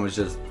other one was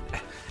just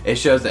it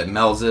shows that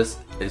Melzus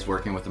is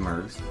working with the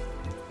Mergs.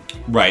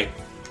 Right.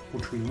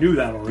 Which we knew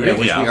that already. Yeah,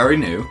 which Yeah. we already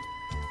knew.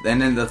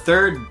 And then the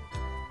third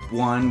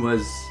one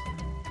was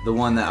the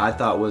one that I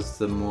thought was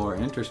the more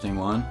interesting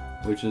one,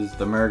 which is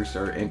the Mergs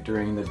are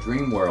entering the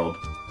dream world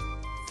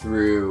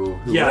through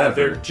whoever. Yeah,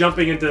 they're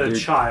jumping into They're- a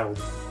child.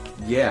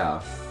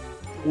 Yeah.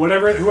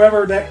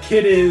 Whoever that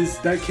kid is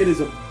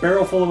a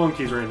barrel full of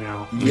monkeys right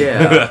now.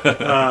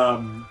 Yeah.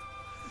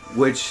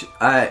 Which Which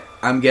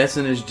I'm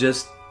guessing is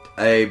just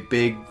a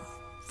big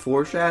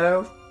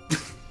foreshadow.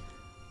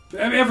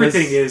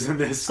 everything This- is in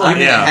this. I Like,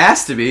 mean, Yeah. it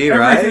has to be,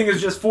 right? everything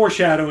is just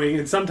foreshadowing,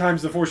 and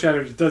sometimes the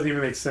foreshadowing just doesn't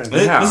even make sense.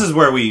 Yeah. This is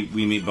where we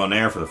meet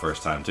Bonaire for the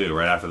first time too,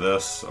 right after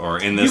this, or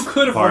in this. You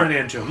could have part. run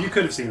into him. You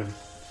could have seen him.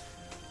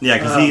 Yeah,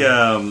 because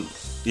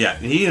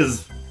he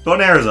is.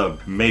 Bonaire is a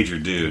major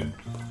dude.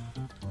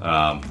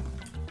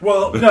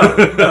 Well, no,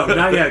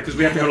 not yet, because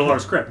we have to go to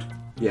Lars Crypt.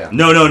 Yeah.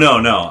 No.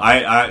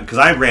 Because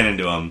I ran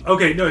into him.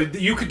 Okay, no,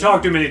 you could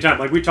talk to him anytime.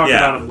 Like, we talked Yeah,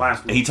 about him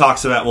last and week. he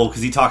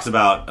talks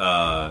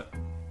about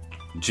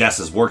Jess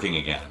is working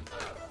again.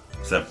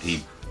 Except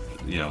he,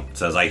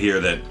 says, "I hear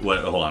that." What?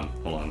 Hold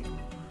on.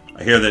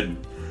 I hear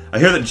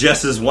that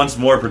Jess is once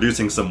more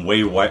producing some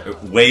way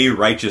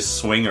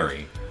righteous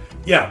swingery.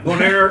 Yeah,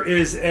 Bonaire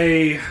is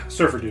a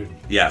surfer dude.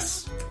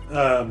 Yes.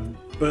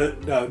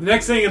 But the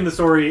next thing in the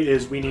story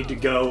is we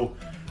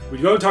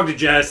go talk to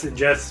Jess, and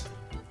Jess,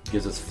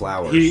 Gives us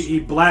flowers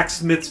he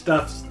blacksmith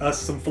stuffs us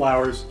some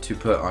flowers. to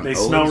put on. They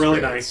Olin's smell really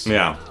grapes. nice.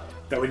 Yeah.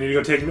 That we need to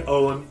go take them to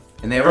Olin.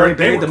 And they've already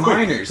They buried were the quick.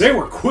 miners. They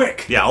were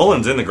quick. Yeah.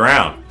 Olin's in the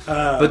ground.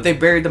 But they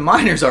buried the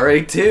miners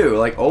already too.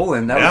 Like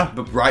Olin, that Yeah.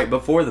 was right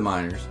before the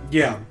miners.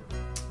 Yeah.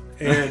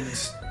 And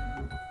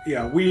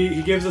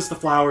he gives us the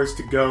flowers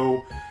to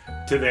go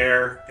to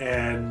there,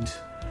 and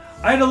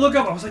I had to look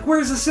up. I was like,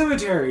 "Where's the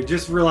cemetery?"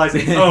 Just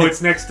realizing,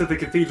 it's next to the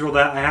cathedral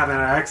that I haven't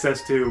had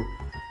access to.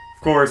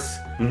 Of course,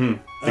 the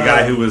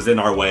guy who was in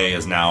our way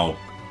is now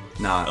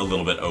Not a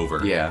little bit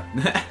over. Yeah.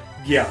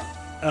 yeah.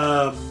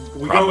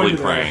 We go Probably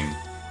into praying.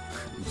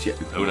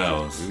 Who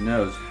knows? Who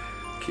knows?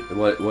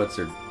 What's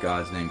her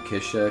god's name?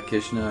 Kishna?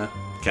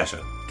 Kesha.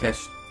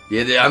 Kesh.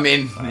 Yeah, I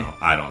mean,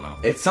 I don't know.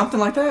 it's something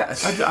like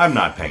that. I'm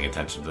not paying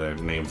attention to the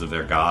names of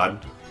their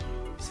god.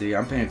 See,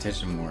 I'm paying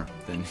attention more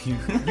than you.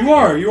 You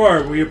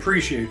are. We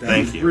appreciate that.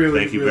 Thank you.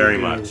 Really, Thank you really very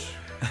do. much.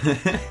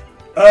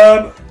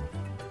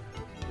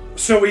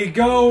 So we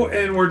go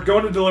and we're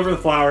going to deliver the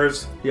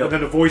flowers, Yep. and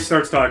then a voice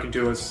starts talking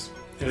to us,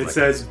 and it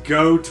says,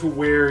 "Go to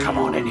where Come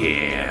on in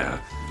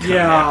here.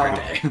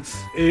 Yeah,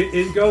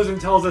 it goes and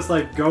tells us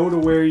like go to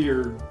where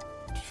your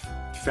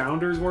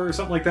founders were or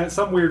something like that,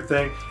 some weird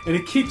thing, and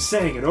it keeps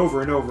saying it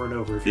over and over and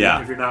over. If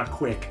you're not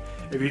quick,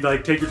 if you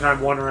like take your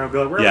time wandering around, and be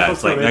like, where am I It's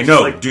supposed like, to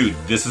go? no, dude,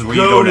 this is where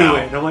you go to now.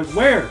 it. And I'm like,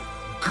 where?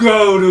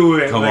 Go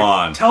to it. Come Like,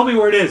 on. tell me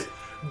where it is.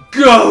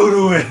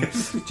 Go to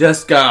it.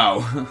 Just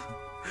go.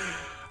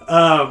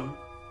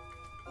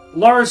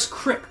 Lars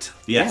Crypt.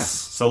 Yes. Yeah.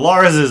 So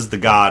Lars is the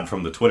god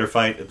from the Twitter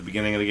fight at the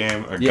beginning of the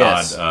game, or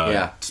Yes, god,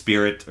 yeah.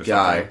 spirit, or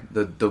Guy,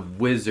 something. the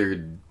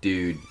wizard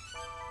dude,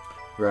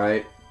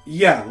 right?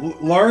 Yeah,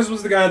 Lars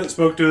was the guy that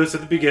spoke to us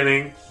at the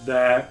beginning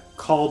that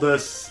called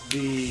us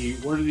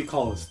what did he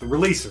call us? The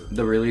releaser.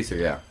 The releaser,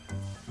 yeah.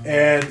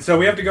 And so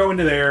we have to go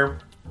into there,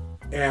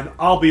 and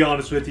I'll be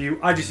honest with you,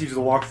 I just used the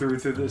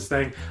walkthrough through this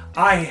thing.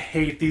 I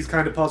hate these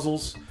kind of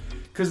puzzles,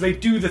 because they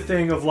do the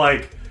thing of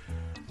like,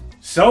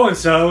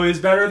 so-and-so is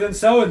better than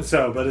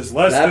so-and-so, but is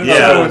less than Yeah,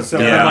 so-and-so.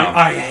 yeah. I'm like,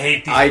 I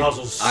hate these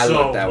puzzles so I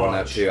looked that much. one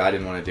up too. I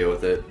didn't want to deal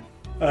with it.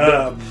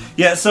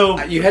 Yeah, so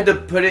You had to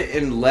put it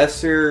in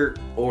lesser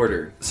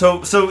order.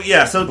 there's Blue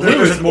is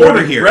an more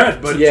order than here.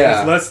 red, but Yeah.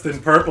 it's less than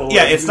purple.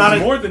 Yeah, it's not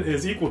more than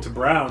is equal to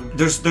brown.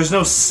 There's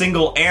no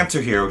single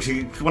answer here.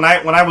 When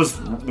I read this,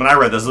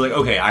 I was like,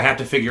 okay, I have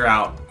to figure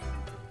out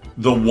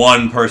the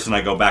one person I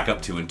go back up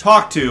to and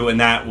talk to, and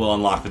that will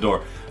unlock the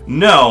door.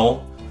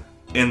 No,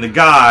 in the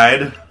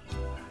guide,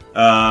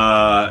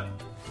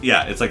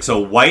 it's like, so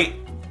white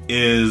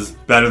is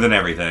better than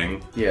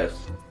everything. Yes.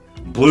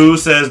 Blue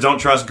says don't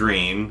trust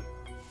green.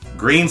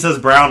 Green says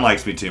brown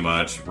likes me too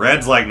much.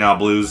 Red's like, no,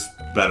 blue's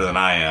better than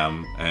I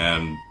am.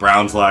 And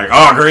brown's like,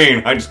 oh,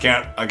 green, I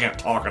can't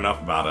talk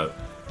enough about it.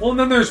 Well, and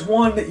then there's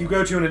one that you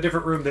go to in a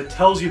different room that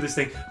tells you this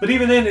thing, but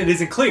even then, it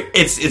isn't clear.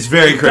 It's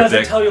very It cryptic.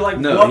 doesn't tell you like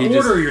No, what he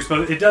order just- you're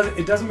supposed. It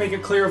doesn't make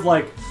it clear of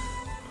like,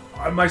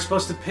 am I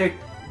supposed to pick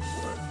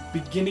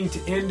beginning to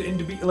end and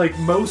to be like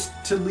most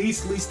to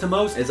least, least to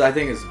most? I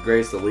think it's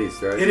greatest to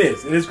least, right? It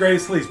is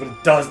greatest least, but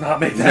it does not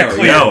make that No,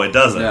 clear. No, it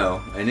doesn't.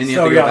 No. And then you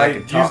So have to go yeah, I back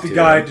and use talk the to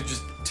guide him. to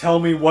just tell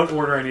me what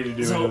order I need to do.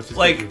 and So, it's just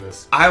like, do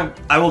this.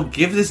 I will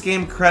give this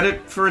game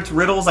credit for its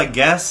riddles, I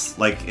guess.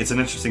 Like, it's an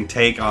interesting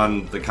take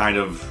on the kind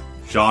of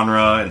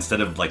genre.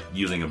 Instead of, like,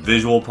 using a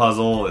visual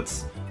puzzle,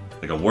 it's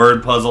like a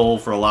word puzzle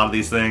for a lot of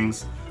these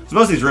things. So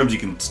most of these rooms you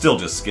can still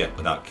just skip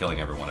without killing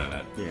everyone in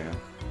it. Yeah.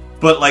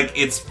 But, like,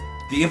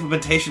 the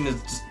implementation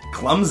is just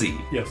clumsy.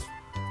 Yes.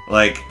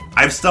 Like,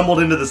 I've stumbled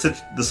into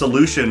the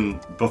solution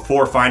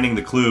before finding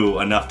the clue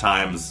enough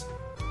times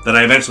that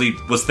I eventually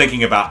was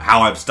thinking about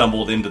how I've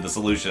stumbled into the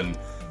solution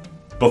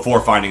before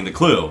finding the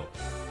clue.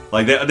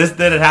 Like, this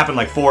had happened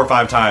like 4 or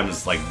 5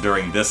 times, like,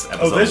 during this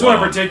episode. Oh, this one in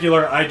alone.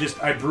 particular,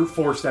 I brute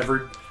forced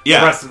the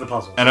Yeah. rest of the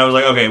puzzle. And I was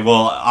like, okay,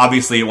 well,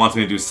 obviously it wants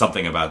me to do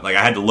something about it. Like,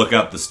 I had to look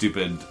up the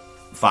stupid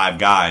 5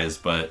 guys,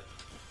 but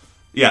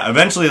yeah,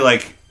 eventually,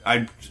 like,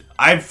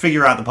 I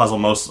figure out the puzzle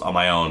most on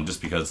my own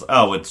just because,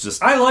 it's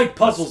just I like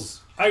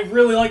puzzles. I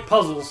really like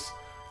puzzles,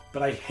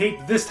 but I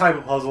hate this type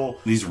of puzzle.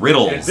 these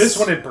riddles. And this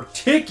one in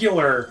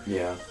particular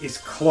Yeah. is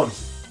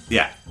clumsy.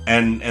 Yeah,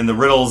 and the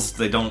riddles,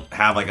 they don't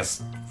have like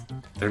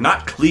they're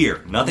not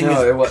clear. Nothing is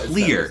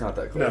clear. It's not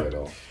that clear No. at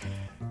all.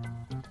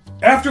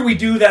 After we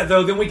do that,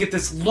 though, then we get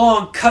this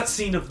long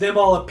cutscene of them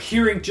all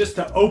appearing just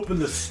to open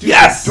the stupid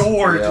Yes!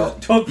 door. It Yeah.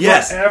 just took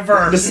Yes,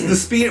 forever. the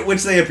speed at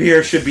which they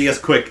appear should be as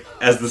quick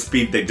as the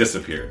speed they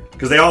disappeared,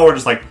 because they all were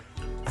just like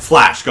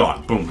flash,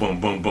 gone, boom,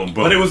 boom, boom, boom,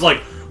 boom. But it was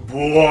like,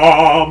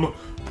 boom,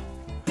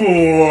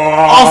 boom.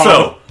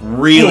 Also,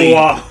 really,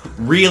 Boom.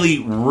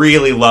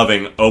 really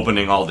loving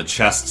opening all the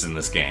chests in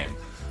this game,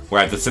 where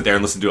I have to sit there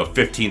and listen to a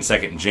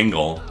 15-second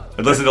jingle.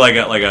 I'd listen to like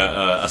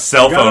a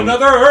cell got phone.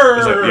 another herb.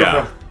 It's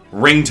like,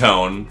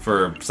 ringtone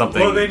for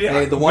something. Well,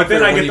 Hey, the one but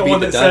then for I when get you the beat one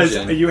the that says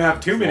dungeon. you have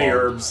too many Small.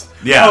 herbs.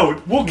 Yeah.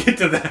 Oh, we'll get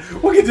to that.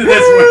 We'll get to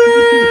this one.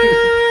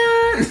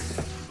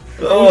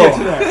 We'll get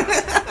to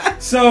that.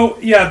 So,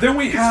 yeah, then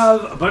we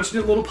have a bunch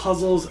of little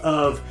puzzles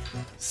of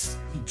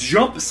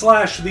jump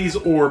slash these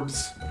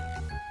orbs.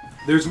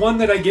 There's one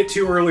that I get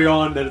to early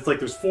on that it's like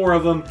there's 4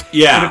 of them.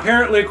 Yeah. And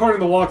apparently, according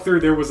to the walkthrough,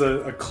 there was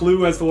a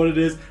clue as to what it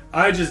is.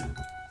 I just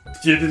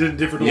did it in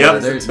different Yep.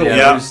 orders There's, until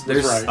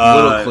there's right.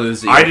 little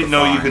clues that you I have didn't to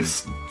know you find. could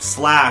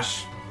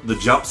slash the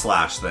jump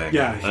slash thing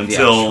Yeah.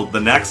 until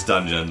the next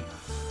dungeon.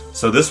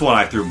 So this one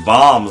I threw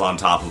bombs on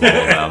top of all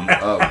of them.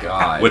 Oh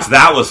god. Which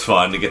that was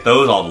fun to get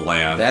those all to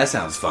land. That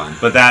sounds fun.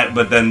 But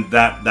then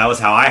that was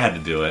how I had to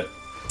do it.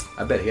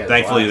 I bet he had.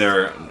 Thankfully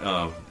they're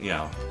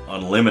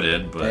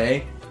unlimited.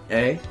 But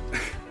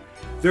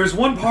There's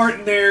one part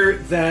in there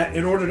that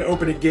in order to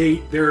open a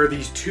gate, there are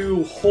these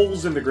 2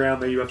 holes in the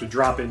ground that you have to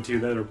drop into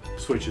that are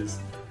switches.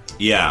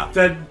 yeah,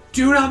 That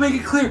do not make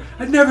it clear.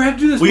 I've never had to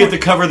do this. we have to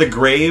cover the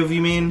grave.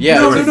 You mean? Yeah,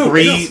 No, there's no, no,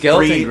 three no.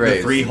 skeleton the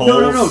graves. 3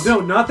 holes.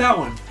 No, not that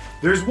one.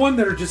 There's one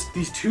that are just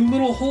these 2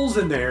 little holes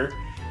in there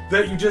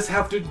that you just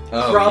have to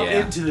drop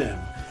into them.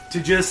 To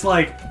just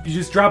you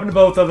just drop into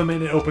both of them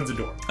and it opens a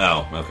door.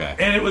 Oh, okay.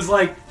 And it was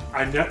like,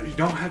 you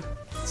don't have.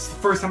 It's the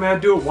first time I had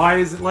to do it. Why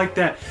is it like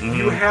that? Mm-hmm.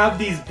 You have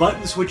these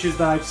button switches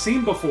that I've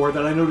seen before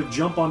that I know to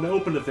jump on to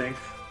open the thing.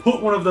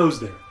 Put one of those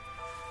there.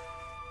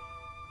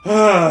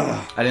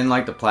 I didn't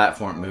like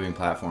the moving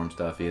platform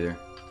stuff either.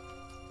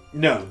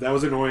 No, that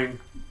was annoying.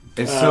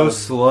 It's so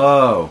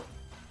slow.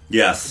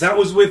 Yes. That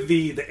was with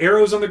the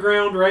arrows on the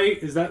ground, right?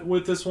 Is that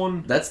with this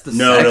one? That's the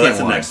no, second that's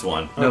one. the next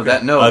one. No,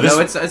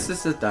 Okay. it's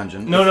just a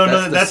dungeon. No,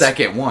 that's the that's-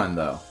 second one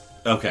though.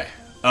 Okay.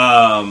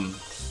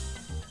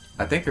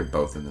 I think they're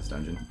both in this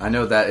dungeon. I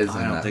know that is.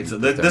 I don't think so.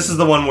 This is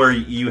the one where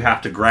you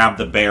have to grab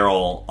the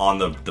barrel on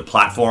the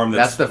platform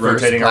that's the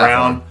first rotating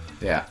platform. around.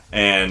 Yeah.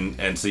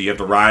 And so you have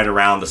to ride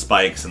around the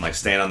spikes and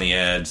stand on the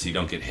edge so you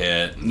don't get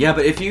hit. Yeah,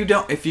 but if you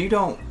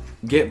don't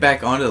get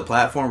back onto the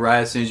platform right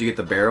as soon as you get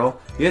the barrel,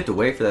 you have to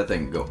wait for that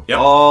thing to go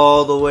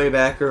all the way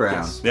back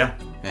around. Yes. Yeah.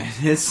 And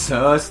it's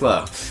so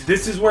slow.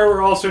 This is where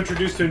we're also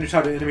introduced to a new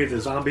type of enemy, the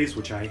zombies,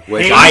 which I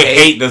hate. I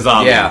hate the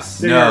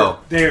zombies. Yeah.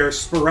 They're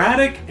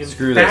sporadic and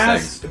Screw those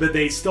fast, things. but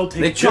they still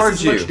take They just charge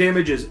as much you.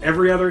 damage as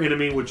every other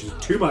enemy, which is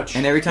too much.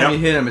 And every time Yep.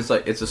 you hit them,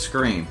 it's a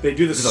scream. They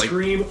do the It's like-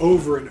 scream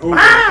over and over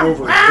and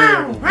over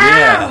and over.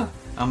 Yeah.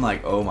 I'm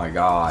like, oh my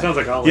god. Sounds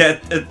like Olive. Yeah,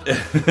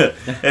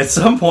 at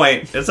some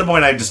point,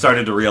 I just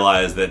started to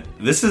realize that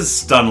this is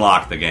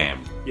Stunlock the game.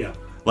 Yeah.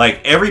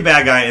 Like every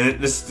bad guy, and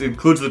this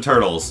includes the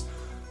turtles,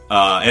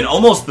 and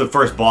almost the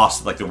first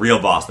boss, like the real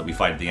boss that we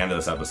fight at the end of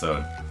this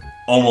episode,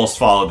 almost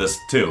followed this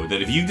too.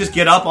 That if you just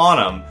get up on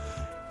them,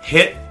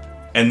 hit,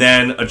 and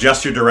then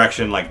adjust your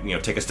direction,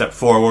 take a step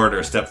forward or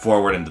a step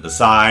forward into the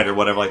side or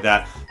whatever like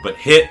that. But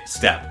hit,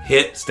 step,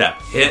 hit,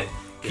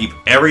 keep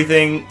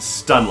everything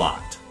stun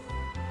locked.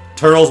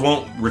 Turtles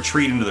won't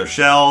retreat into their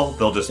shell;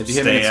 they'll just If you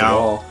hit stay against the out.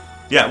 wall.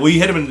 Yeah, well, you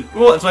hit them.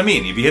 Well, that's what I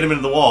mean. If you hit them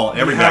into the wall,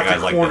 every you bad have guy's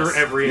to like corner this.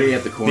 every Yeah, enemy. you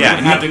have to corner. Yeah,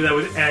 You have to do that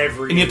with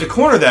every And you have to enemy.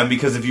 corner them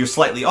because if you're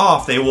slightly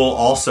off, they will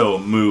also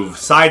move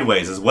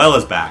sideways as well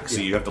as back.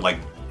 So you have to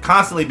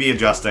constantly be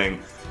adjusting,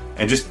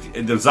 and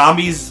the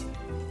zombies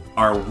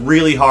are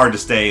really hard to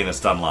stay in a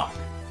stun lock.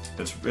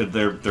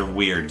 They're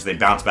weird. 'Cause they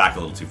bounce back a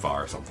little too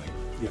far or something.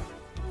 Yeah.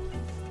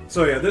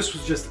 So yeah, this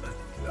was just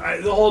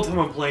the whole time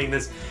I'm playing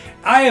this,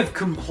 I have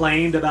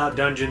complained about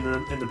Dungeon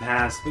in the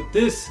past, but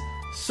this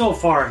so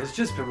far has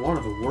just been one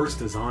of the worst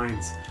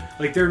designs.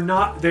 Like they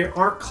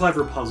aren't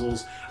clever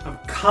puzzles. I'm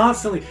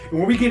constantly, and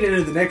when we get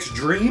into the next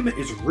dream,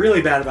 it's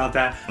really bad about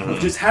that. Of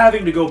just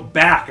having to go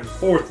back and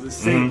forth to the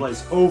same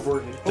place over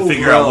and over. To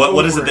figure out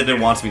what is over it that it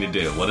again. wants me to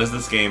do? What is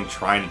this game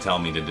trying to tell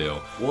me to do?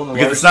 Well, the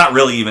Because large- it's not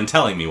really even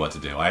telling me what to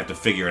do. I have to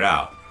figure it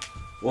out.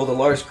 Well, the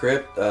Lars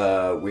Crypt,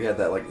 we had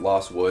that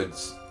Lost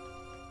Woods.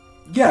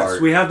 Yes,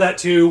 part. we have that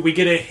too. We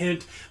get a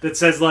hint that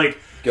says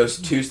Goes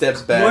 2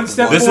 steps back. One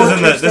step This forward, is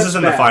in two the steps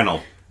the back.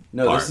 final.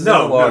 No, part. this is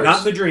No, in no, Lars. not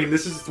in the dream. We're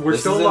This still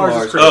is in in Lars'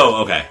 Lars' crypt.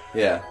 Oh, okay.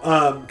 Yeah.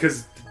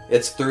 Because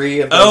It's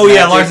 3 of those Oh, yeah,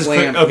 magic Lars'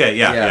 Crypt. lamp- Okay,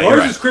 yeah, you're Lars'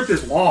 right. crypt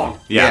is long.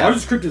 Yeah.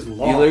 Lars' crypt is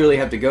long. You literally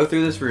have to go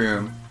through this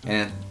room,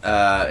 and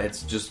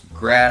it's just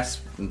grass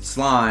and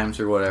slimes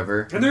or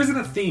whatever. And there isn't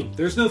a theme.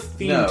 There's no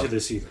theme No. to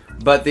this either.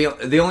 But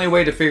the only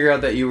way to figure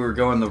out that you were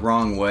going the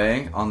wrong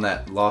way on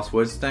that Lost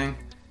Woods thing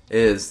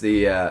is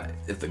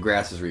if the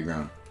grass is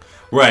regrown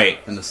Right,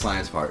 and the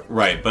slimes part.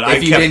 right. But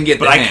If you didn't get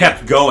the I hint.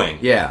 kept going.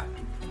 Yeah.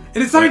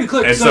 And it's not even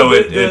clear. And so the,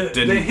 it the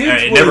didn't.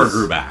 hint It never was-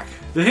 grew back.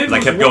 The hint I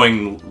was kept one-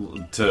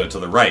 going to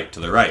the right, to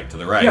the right, to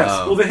the right. Yes.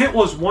 Well, the hint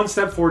was 1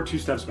 step forward, 2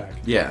 steps back.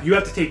 Yeah. You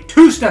have to take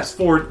 2 steps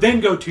forward, then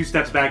go 2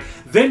 steps back,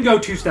 then go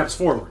 2 steps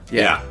forward.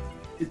 Yeah.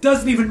 It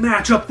doesn't even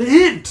match up the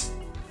hint.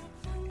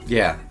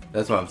 Yeah.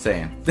 That's what I'm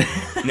saying.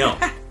 No.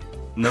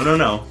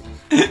 No.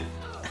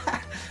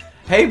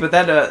 Hey, but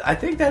that I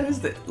think that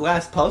is the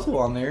last puzzle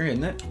on there,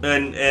 isn't it?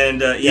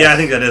 And yeah, I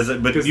think that is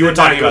it. But Because you were then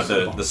talking now about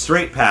you go the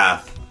straight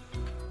path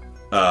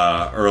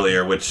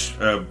earlier, which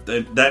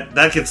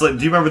that gets. Do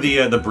you remember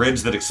the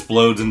bridge that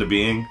explodes into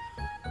being?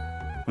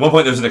 At one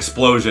point, there's an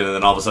explosion, and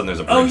then all of a sudden, there's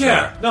a bridge. Oh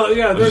yeah, there. no,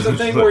 yeah. There's a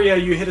thing where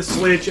you hit a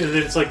switch, and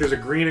then it's there's a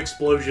green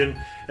explosion,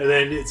 and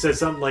then it says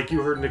something like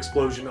you heard an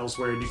explosion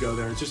elsewhere, and you go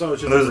there. It's just a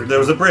bridge. There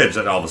was a bridge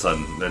that all of a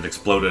sudden that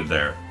exploded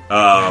there.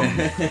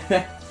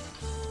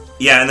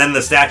 Yeah, and then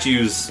the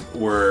statues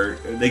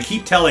they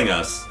keep telling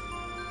us,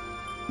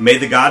 may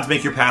the gods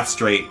make your path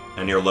straight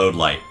and your load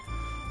light.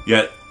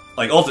 Yet,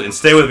 and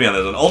stay with me on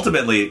this one,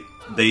 ultimately,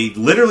 they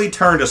literally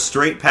turned a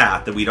straight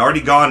path that we'd already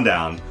gone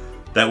down,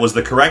 that was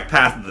the correct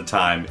path at the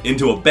time,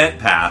 into a bent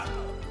path,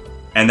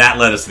 And that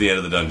led us to the end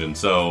of the dungeon.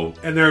 So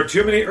And there are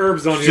too many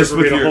herbs on here just for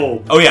me with to your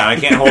hold. oh yeah, I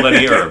can't hold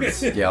any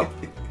herbs. Yep.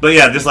 But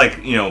yeah, just like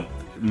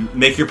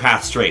make your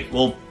path straight.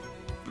 Well,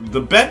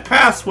 the bent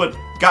path's what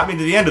got me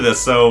to the end of this.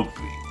 So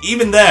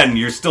even then,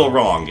 you're still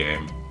wrong,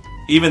 game.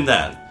 Even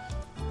then.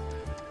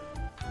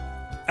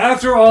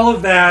 After all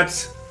of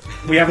that,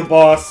 we have a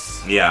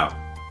boss, Yeah.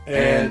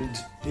 and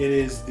it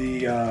is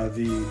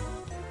the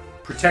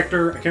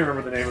protector. I can't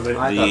remember the name of it.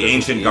 I The thought this was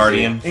Ancient easy.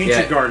 Guardian.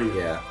 Ancient Guardian.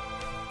 Yeah.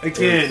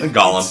 Again, And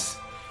Gollum.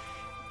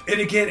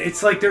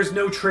 it's like there's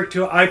no trick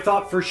to it. I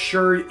thought for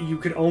sure you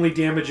could only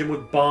damage him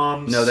with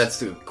bombs. No, that's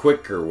the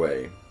quicker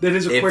way. that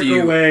is a if quicker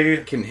you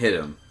way. can hit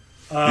him.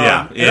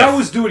 Yeah, And yeah. I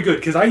was doing good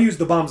because I used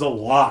the bombs a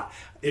lot.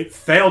 It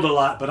failed a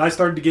lot, but I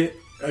started to get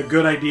a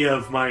good idea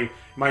of my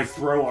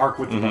throw arc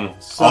with the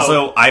bombs. So,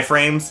 Also,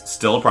 iframes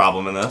still a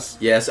problem in this.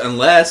 Yes,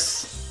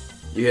 unless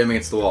you hit him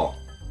against the wall.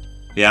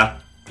 Yeah,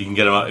 you can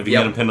get him if you Yep.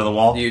 get him pinned to the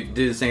wall. You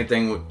do the same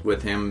thing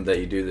with him that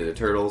you do the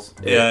turtles.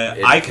 Yeah,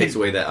 it I takes could-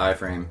 away that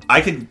iframe.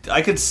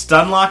 I could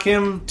stun lock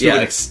him to Yeah.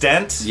 an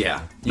extent.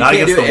 Yeah, you Not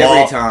can't against do the it wall.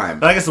 every time.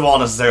 Not against the wall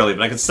necessarily,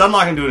 but I could stun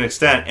lock him to an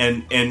extent,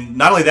 and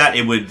not only that,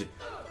 it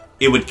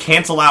would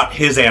cancel out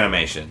his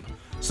animation.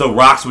 So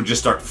rocks would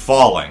just start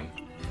falling.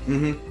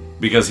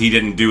 Because he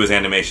didn't do his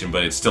animation,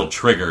 but it still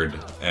triggered,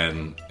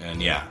 and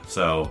yeah,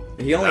 so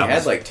He only that had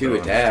was like 2 really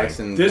attacks,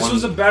 interesting. and this one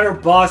was a better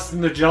boss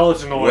than the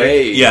Gelatinoid.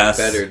 way Yes,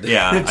 better. Than,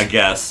 yeah, I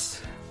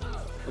guess.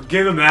 I'll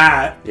give him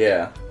that.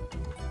 yeah.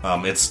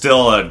 It's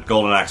still a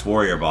Golden Axe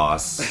Warrior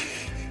boss,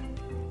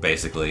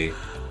 basically.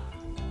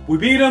 We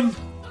beat him,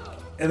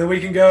 and then we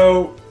can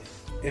go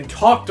and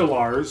talk to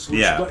Lars.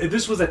 Yeah.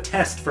 This was a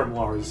test from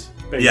Lars,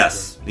 basically.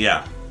 Yes,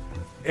 yeah.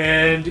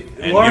 And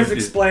And Lars you-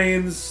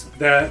 explains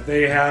that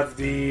they have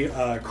the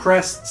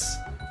crests.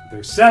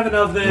 There's 7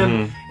 of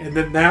them, Mm-hmm. and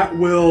then that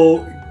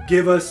will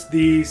give us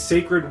the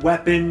sacred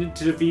weapon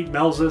to defeat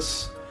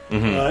Melzus.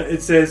 Mm-hmm.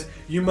 It says,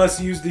 you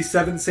must use the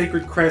 7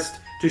 sacred crest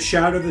to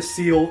shatter the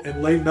seal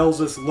and lay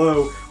Melzus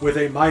low with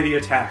a mighty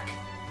attack.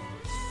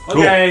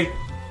 Cool. Okay,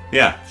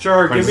 Yeah,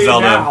 Sure, give me it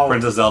Zelda. now.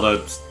 Princess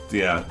Zelda,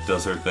 yeah,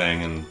 does her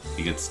thing, and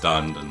he gets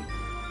stunned and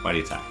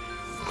mighty attack.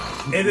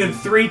 and then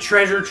 3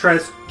 treasure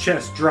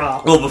chest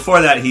drop. Well,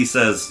 before that, he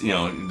says,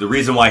 the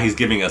reason why he's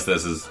giving us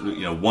this is,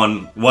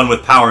 one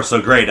with power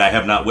so great I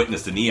have not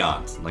witnessed in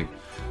eons. Like,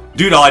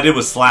 dude, all I did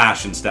was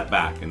slash and step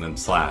back, and then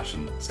slash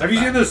and step Have you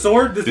back. seen the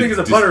sword? This thing is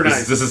a butter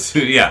knife. This is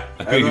yeah.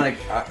 I'm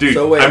like, Dude,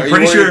 so wait, I'm are you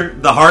pretty sure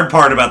worried- the hard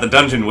part about the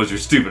dungeon was your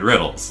stupid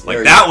riddles. Like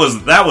Are that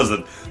was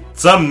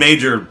some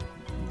major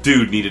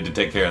dude needed to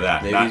take care of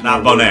that. Maybe Not he's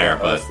not more worried Bonaire,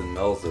 about but us than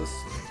Melzus.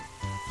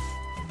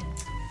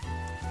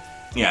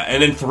 yeah.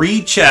 And then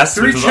 3 chests,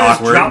 3 which was chests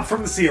awkward. drop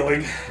from the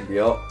ceiling.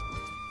 Yep.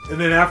 And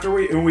then after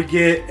we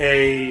get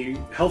a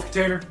health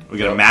container. We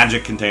get a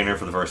magic container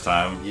for the first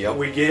time. Yep.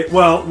 We get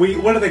what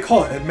do they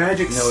call it? A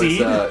magic No,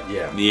 seed. it's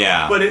yeah.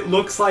 Yeah, But it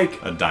looks like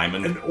a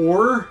diamond. an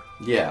ore.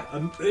 Yeah.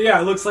 Yeah,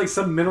 it looks like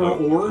some mineral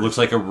ore. Looks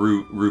like a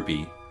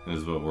rupee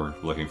is what we're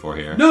looking for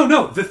here.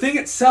 No, the thing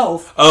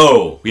itself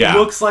Oh, yeah.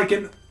 looks like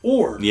an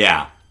ore.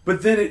 Yeah,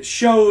 But then it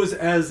shows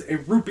as a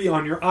rupee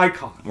on your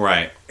icon.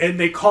 right. And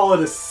they call it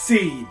a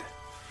seed.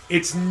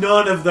 It's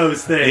none of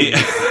those things.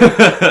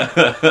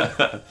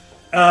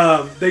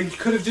 They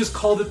could have just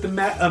called it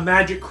a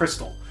magic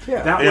crystal.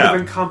 Yeah. That would Yeah. have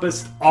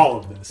encompassed all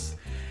of this.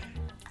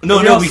 No,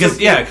 We no, also because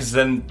get-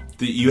 then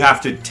you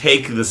have to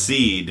take the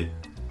seed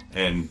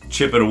and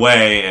chip it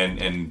away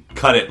and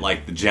cut it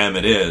like the gem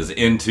it is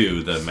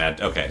into the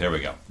Okay, there we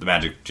go. The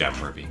magic gem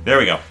rupee. There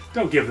we go.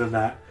 Don't give them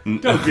that.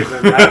 Don't give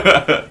them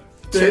that.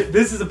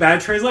 This is a bad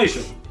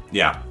translation.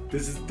 Yeah.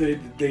 This is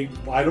they.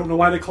 I don't know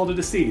why they called it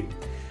a seed.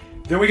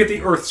 Then we get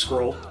the Earth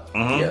Scroll.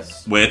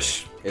 Yes.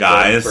 Which, It's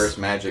guys, our first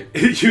magic.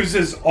 It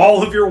uses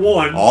all of your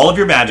one. all of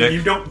your magic.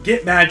 You don't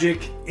get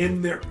magic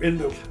in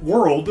the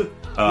world. You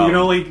can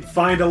only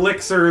find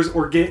elixirs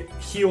or get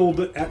healed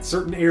at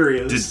certain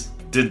areas.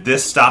 Did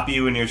this stop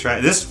you in your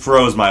track? This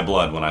froze my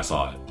blood when I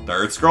saw it. The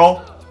Earth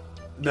Scroll?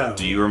 No.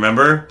 Do you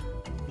remember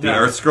the No.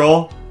 Earth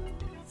Scroll?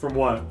 From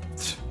what?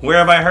 Where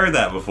have I heard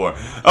that before?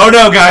 Oh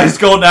no, guys!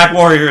 Golden Axe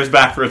Warrior is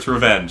back for its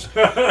revenge.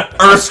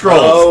 Earth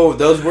Scrolls, Oh,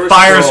 those were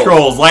Fire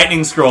Scrolls,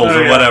 Lightning Scrolls, Oh,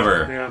 or yeah.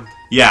 whatever. Yeah.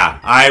 Yeah,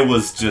 I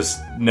was just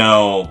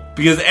no,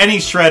 because any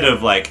shred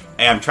of like,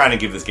 hey, I'm trying to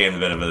give this game the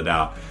benefit of the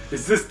doubt.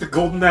 Is this the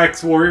Golden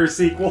Axe Warrior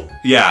sequel?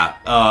 Yeah,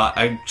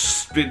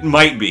 it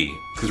might be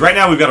because right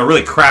now we've got a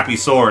really crappy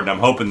sword, and I'm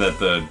hoping that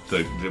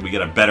that we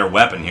get a better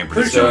weapon here.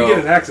 Pretty Pretty sure soon. we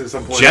get an axe at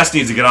some point. Jess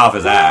needs to get off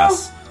his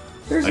ass.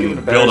 There's and even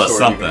a build better us sword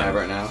something. you can have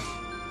right now.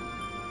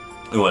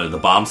 What, the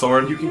bomb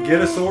sword? You can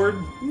get a sword.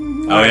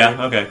 Oh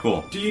yeah, okay,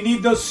 cool. Do you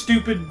need those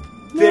stupid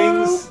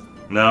things?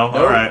 No, Nope.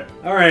 all right.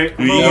 All right.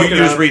 I'm You, gonna you, look you're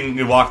it just up. reading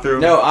your walkthrough.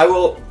 No, I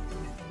will.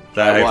 Is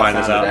that how you Well, I find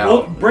this found it out?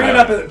 out. Well, bring it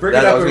up. Bring it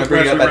I up. was gonna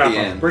bring it up as we at wrap the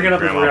up. end. Bring it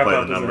up as Grandma we wrap play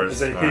up the numbers.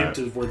 as a All hint right.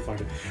 of where to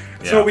find it.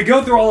 Yeah. So we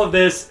go through all of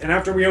this, and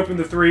after we open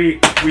the 3,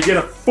 we get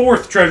a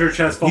 4th treasure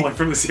chest falling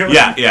from the ceiling.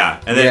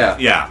 Yeah, and then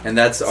yeah, And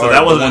that's So our, that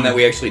the wasn't- one that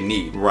we actually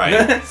need.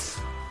 Right.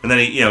 And then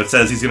it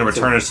says he's going to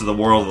return us to the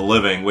world of the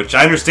living, which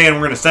I understand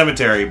we're in a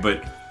cemetery,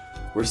 but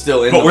We're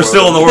still in. But we're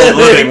still in the world of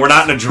living. We're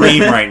not in a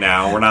dream right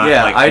now. We're not.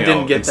 Yeah, like, I you know,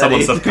 didn't get in that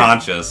someone's either.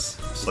 subconscious.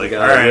 It's like, all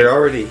God, right. we're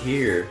already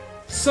here.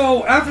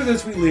 So after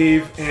this, we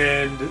leave,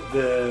 and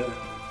the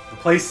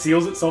place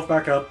seals itself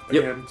back up.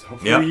 Yep. And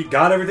hopefully Yep. you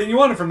got everything you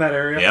wanted from that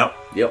area.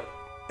 Yep.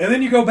 And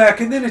then you go back,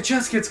 and then it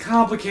just gets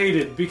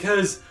complicated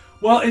because,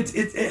 well,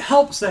 it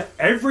helps that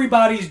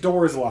everybody's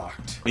door is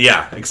locked.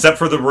 Yeah, except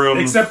for the room.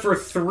 Except for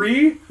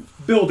 3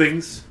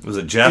 buildings, Was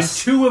it and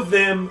Jess? 2 of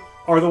them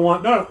are the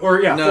one... No,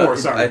 or yeah, 4,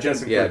 sorry. I Jess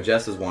think, yeah, included.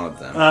 Jess is one of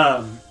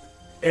them.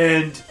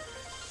 And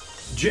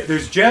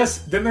there's Jess,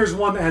 then there's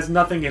one that has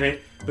nothing in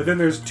it, but then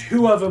there's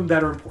 2 of them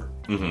that are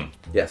important.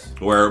 Yes.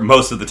 Where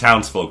most of the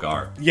townsfolk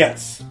are.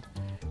 Yes.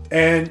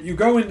 And you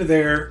go into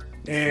there,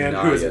 and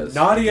who is it? Nadia's.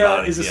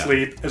 Nadia is Yeah.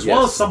 asleep, as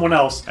well as someone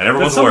else. And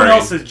everyone's someone worried.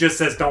 else just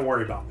says, "Don't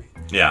worry about me."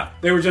 Yeah.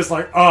 They were just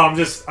like, "Oh, I'm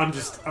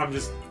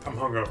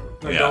hungover.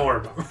 Like, Yeah. Don't worry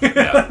about me."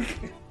 Yeah.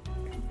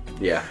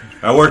 Yeah.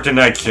 I worked a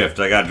night shift.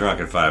 I got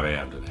drunk at 5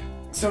 a.m. today.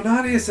 So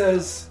Nadia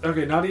says,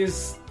 "Okay,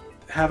 Nadia's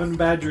having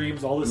bad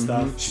dreams, all this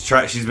stuff,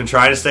 She's been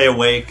trying to stay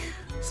awake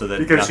so that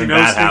because she nothing knows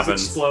bad things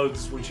happens.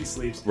 explodes when she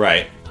sleeps."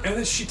 Right. And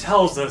then she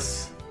tells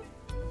us,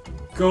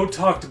 "Go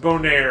talk to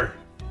Bonaire,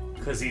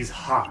 because he's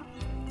hot."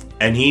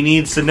 And he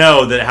needs to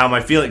know that how am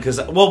I feeling because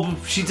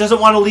she doesn't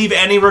want to leave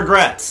any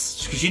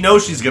regrets because she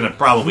knows she's gonna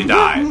probably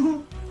die.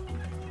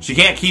 She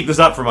can't keep this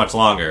up for much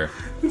longer.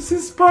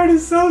 This part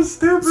is so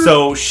stupid.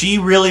 So she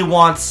really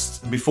wants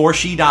before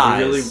she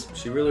dies.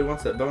 She really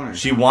wants that boner.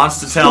 She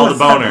wants to tell the What's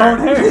that boner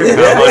bone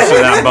hair? how much of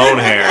that bone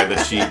hair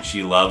that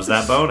she loves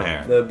that bone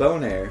hair. The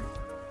boner.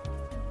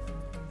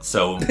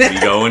 So we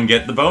go and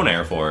get the bone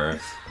hair for her.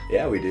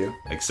 Yeah, we do.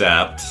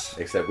 Except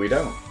Except we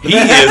don't. he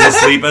is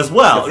asleep as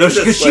well. No, He's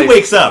because she asleep.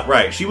 wakes up.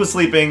 Right, she was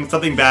sleeping.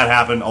 Something bad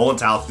happened.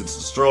 Olin's house gets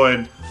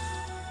destroyed,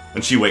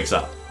 and she wakes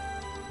up.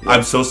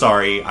 I'm so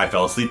sorry. I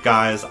fell asleep,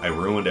 guys. I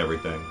ruined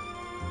everything.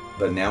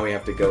 But now we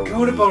have to go.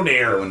 Go to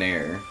Bonaire.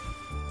 Bonaire.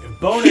 And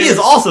Bonaire He is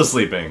also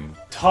sleeping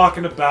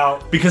talking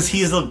about, because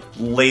he's a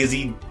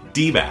lazy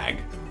d-bag.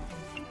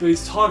 but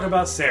he's talking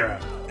about Sarah,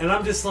 and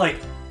I'm just like,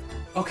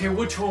 okay,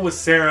 which one was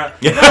Sarah?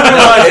 Yeah.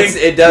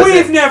 Realizing it doesn't-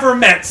 We've never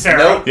met Sarah.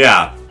 Nope.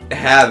 Yeah.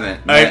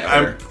 Haven't. met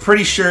I'm her.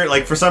 pretty sure,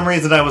 like, for some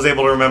reason I was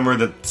able to remember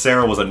that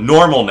Sarah was a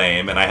normal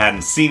name and I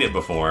hadn't seen it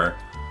before.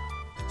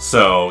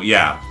 So,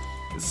 yeah.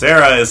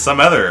 Sarah is some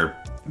other...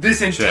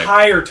 This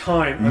entire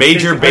time, I'm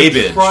Major thinking- I'm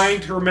Babbage. trying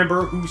to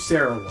remember who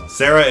Sarah was.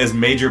 Sarah is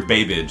Major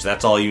Babbage.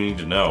 That's all you need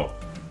to know.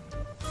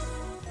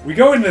 We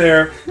go into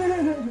there,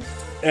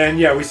 and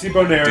yeah, we see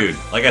Bonaire. Dude,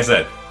 like I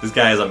said, this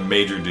guy is a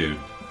major dude.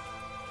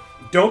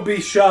 Don't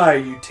be shy,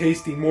 you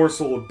tasty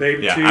morsel of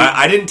baby Yeah, tube.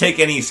 I didn't take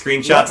any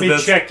screenshots Let of me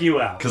this check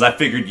you out. because I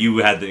figured you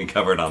had it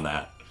covered on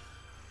that.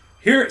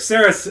 Here,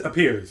 Sarah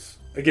appears.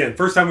 Again,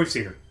 first time we've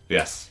seen her.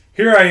 Yes.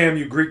 Here I am,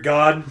 you Greek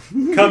god.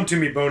 Come to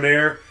me,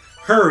 Bonaire.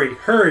 Hurry,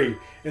 hurry.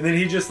 And then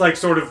he just like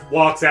sort of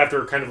walks after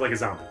her, kind of like a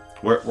zombie.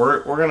 We're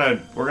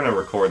gonna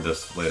record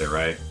this later,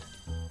 right?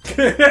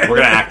 We're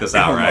gonna act this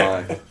out, Oh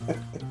right? my.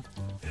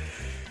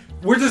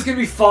 We're just gonna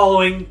be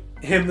following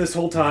him this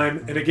whole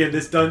time. And again,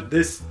 this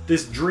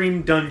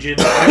dream dungeon,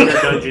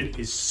 nightmare dungeon,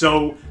 is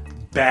so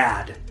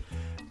bad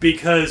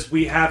because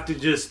we have to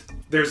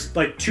there's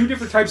like 2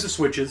 different types of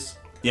switches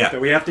Yeah. that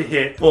we have to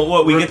hit. Well,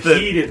 what we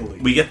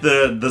repeatedly. get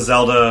the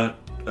Zelda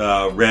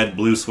red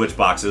blue switch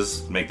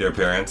boxes make their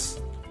appearance.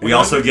 We And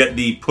also I'm- get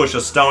the push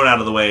a stone out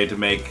of the way to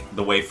make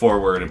the way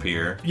forward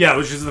appear. Yeah,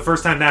 which is the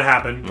first time that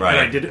happened. Right.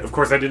 And I did, of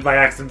course, I did it by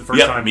accident the first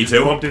Yep, time. me Just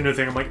too. Bumped into a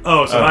thing. I'm like,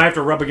 oh, so Oh. now I have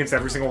to rub against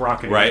every single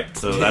rock. In Right,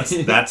 so that's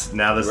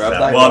now this is Rub that.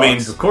 that Well, I mean,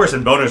 box. of course,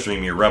 in bonus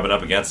stream you're rubbing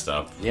up against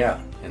stuff. Yeah,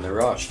 in the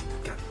rush.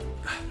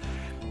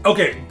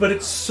 Okay, but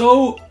it's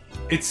so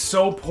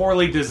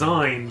poorly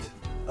designed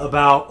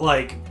about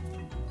like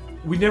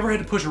we never had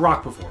to push a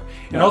rock before,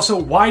 and also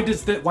why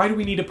do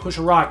we need to push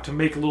a rock to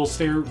make a little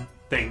stair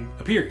thing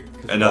appear?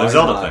 Another Why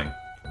Zelda not? thing.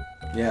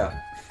 Yeah.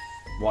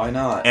 Why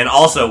not? And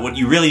also, what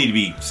you really need to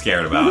be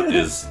scared about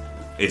is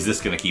this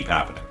going to keep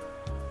happening?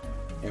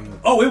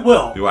 Oh, it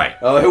will. You're right.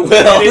 Oh, it will.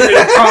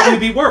 It'll probably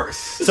be worse.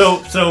 So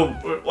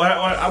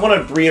I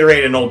want to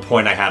reiterate an old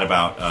point I had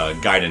about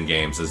Gaiden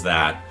games is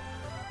that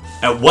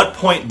at what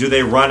point do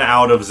they run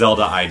out of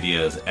Zelda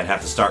ideas and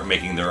have to start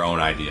making their own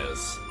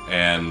ideas?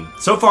 And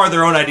so far,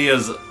 their own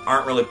ideas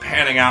aren't really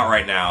panning out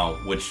right now,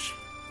 which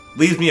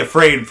leaves me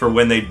afraid for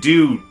when they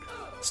do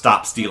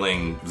stop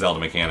stealing Zelda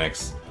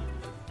mechanics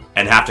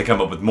and have to come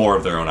up with more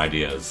of their own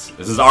ideas.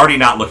 This is already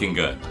not looking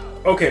good.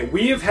 Okay,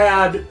 we have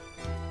had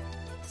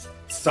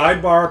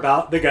sidebar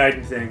about the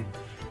Gaiden thing.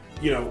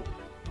 You know,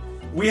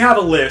 we have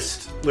a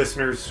list,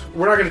 listeners.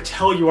 We're not going to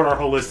tell you what our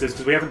whole list is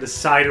because we haven't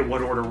decided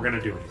what order we're going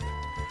to do anything.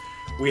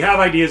 We have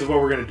ideas of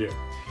what we're going to do.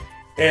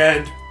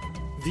 And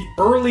the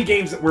early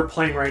games that we're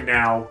playing right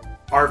now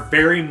are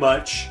very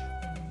much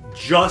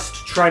just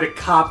try to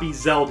copy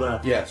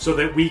Zelda so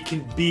that we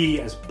can be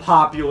as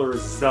popular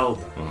as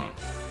Zelda.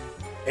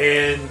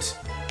 And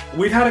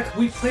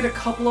we've played a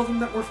couple of them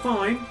that were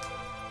fine.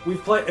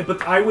 We've played,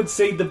 but I would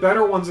say the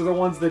better ones are the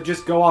ones that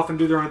just go off and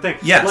do their own thing.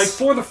 Yes. Like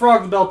For the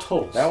Frog, the Bell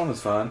Tolls. That one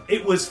was fun.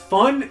 It was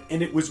fun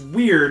and it was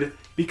weird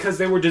because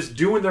they were just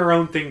doing their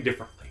own thing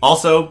differently.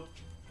 Also,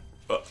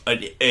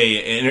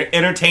 a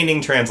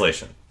entertaining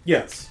translation.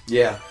 Yes.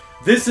 Yeah.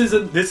 This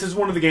is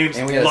one of the games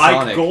And we had like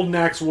Sonic. Golden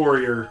Axe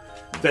Warrior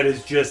that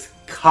is just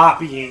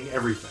copying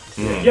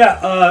everything. Mm. Yeah,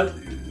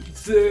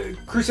 the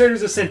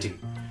Crusaders Ascenti.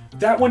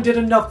 That one did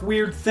enough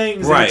weird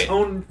things in Right. its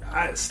own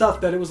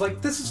stuff that it was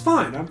like, this is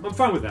fine. I'm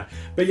fine with that.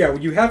 But yeah,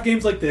 when you have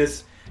games like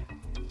this,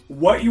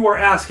 what you are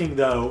asking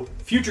though,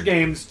 future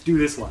games do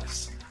this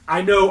less.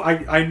 I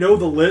know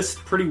the list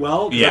pretty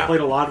well because Yeah. I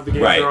played a lot of the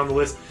games Right. that are on the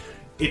list.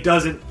 It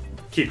doesn't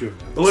keep doing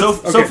that. But So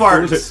let's- okay,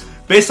 far, let's-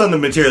 based on the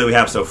material that we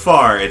have so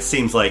far, it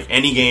seems like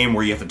any game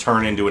where you have to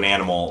turn into an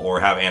animal or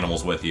have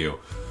animals with you,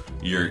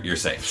 you're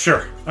safe.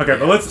 Sure. Okay,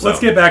 but let's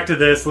get back to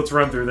this. Let's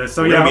run through this.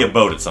 So We're yeah, gonna be a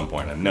boat at some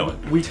point. I know it.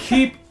 we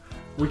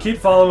keep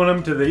following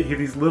them to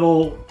these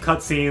little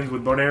cutscenes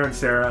with Bonaire and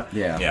Sarah.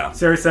 Yeah. Yeah.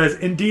 Sarah says,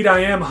 "Indeed, I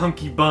am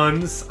Hunky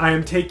Buns. I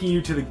am taking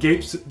you to the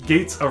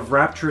gates of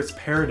rapturous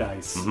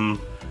paradise."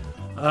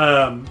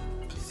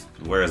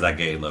 Where is that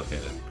gate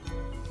located?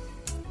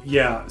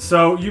 Yeah.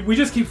 So we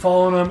just keep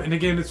following them, and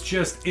again, it's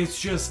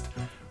just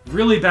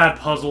really bad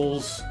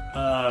puzzles.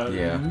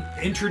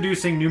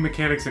 Introducing new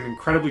mechanics in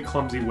incredibly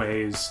clumsy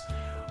ways.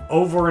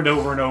 Over and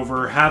over and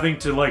over, having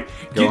to Go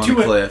get on to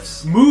it,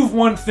 cliffs. move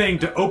one thing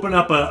to open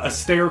up a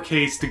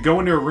staircase to go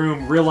into a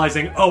room,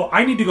 realizing, oh,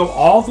 I need to go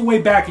all the way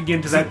back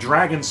again to that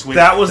dragon switch.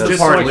 That was the just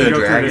part so I can that- go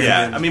through dragon- this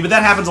Yeah, again. I mean, but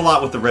that happens a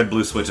lot with the red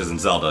blue switches in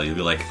Zelda. You'll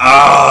be like,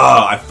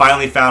 I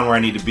finally found where I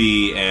need to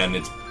be, and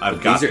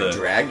I've got These are the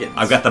dragons.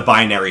 I've got the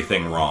binary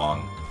thing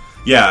wrong.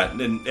 Yeah,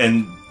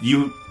 and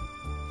you.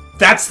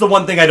 That's the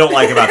one thing I don't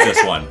like about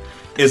this one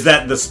is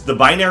that the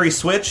binary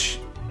switch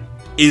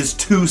is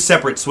two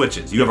separate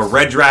switches. You have a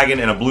red dragon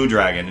and a blue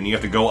dragon, and you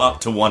have to go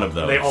up to one of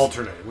those. They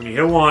alternate. When you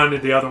hit one,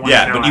 the other one.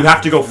 Yeah, but you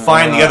have to go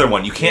find the other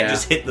one. You can't yeah.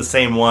 just hit the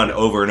same one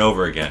over and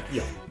over again.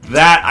 Yeah.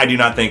 That I do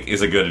not think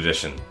is a good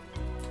addition.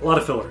 A lot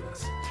of filler in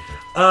this.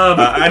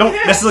 I don't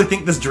necessarily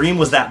think this dream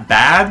was that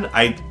bad.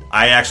 I It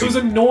actually was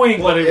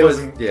annoying, but it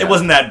wasn't. Yeah. it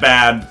wasn't that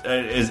bad.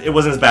 It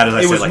wasn't as bad as I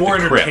It said. was like more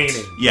the crypt.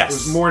 entertaining. Yes, It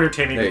was more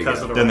entertaining There you because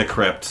go. of the than the ride.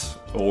 crypt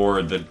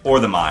or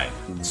the mine.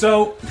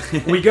 So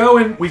we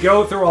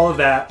go through all of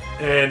that,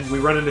 and we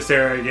run into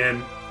Sarah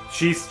again.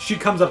 She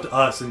comes up to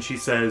us and she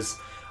says,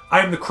 "I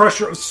am the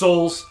Crusher of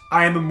Souls.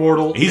 I am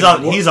immortal." He's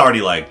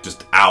already like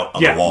just out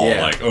on Yeah. the wall.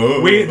 Yeah. Like,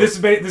 oh, This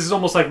is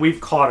almost like we've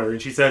caught her,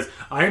 and she says,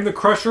 "I am the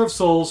Crusher of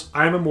Souls.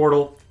 I am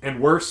immortal, and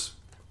worse,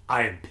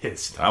 I am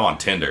pissed." I'm on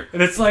Tinder.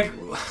 And it's like,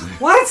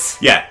 what?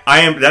 Yeah,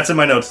 I am. That's in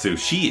my notes too.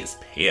 She is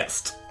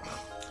pissed.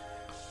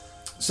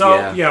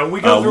 So Yeah.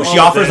 we go through. She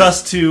all of offers this.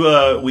 us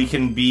to we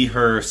can be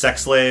her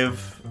sex slave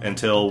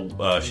until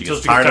she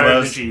gets tired of and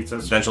us. she eats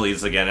us. Then she'll eat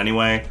us again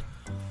anyway.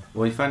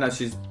 Well, you find out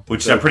she's.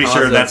 Which the I'm pretty cause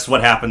sure of- that's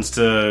what happens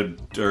to,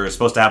 or is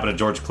supposed to happen to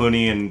George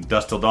Clooney in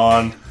Dusk Till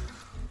Dawn.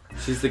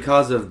 She's the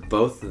cause of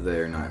both of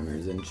their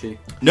nightmares, isn't she?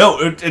 No,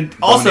 it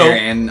also Bonaire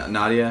and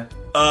Nadia.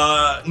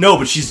 no,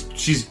 but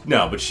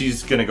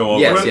she's gonna go over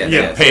Yes, and yes,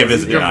 yes. pay a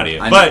visit to Yeah.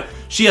 Nadia. I know. But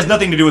she has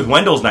nothing to do with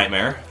Wendell's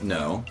nightmare.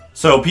 No.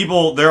 So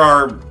there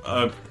are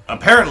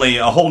apparently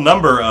a whole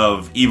number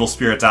of evil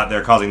spirits out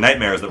there causing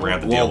nightmares that we're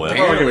gonna have to deal with.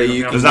 apparently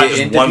you There's can not get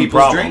just into one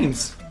people's problem.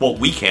 dreams. Well,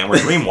 we can. We're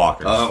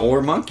dreamwalkers.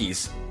 Or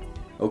monkeys.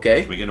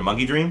 Okay. we get a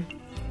monkey dream.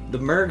 The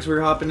Mergs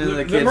were hopping into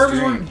the The kid's murders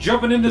dream. were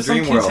jumping into The some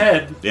dream kid's world.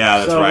 head. Yeah,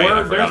 that's so right. I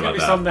there's forgot gonna about be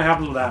that. something that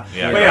happens with that.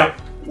 Yeah, but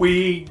you're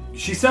yeah,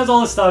 she says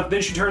all this stuff.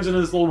 Then she turns into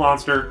this little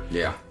monster.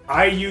 Yeah.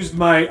 I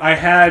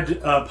had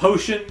a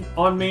potion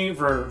on me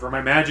for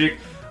my magic.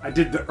 I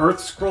did the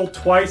Earth Scroll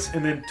twice,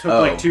 and then took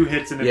like 2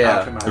 hits and it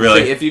knocked him out.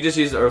 Really? So if you just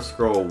use the Earth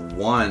Scroll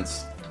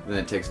once, then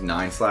it takes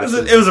 9 slashes.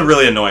 It was a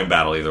really annoying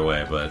battle either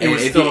way, but and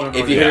was if still you, an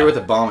if you hit annoying- her with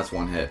a bomb, it's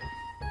 1 hit.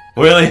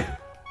 really,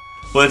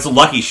 well, it's a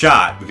lucky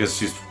shot because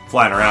she's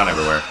flying around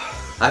everywhere.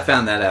 I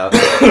found that out.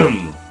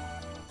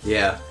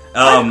 Yeah.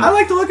 I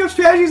like to look up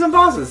strategies on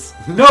bosses.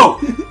 No,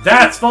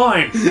 that's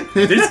fine.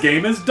 This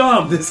game is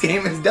dumb. This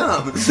game is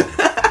dumb.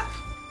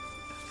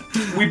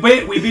 We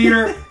beat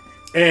her,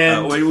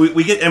 and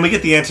we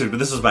get the answer, but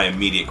this was my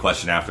immediate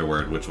question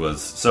afterward, which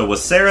was: so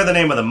was Sarah the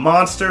name of the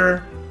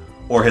monster,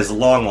 or his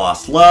long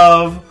lost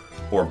love,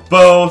 or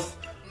both,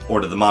 or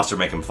did the monster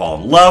make him fall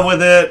in love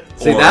with it?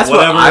 See, or that's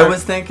whatever? what I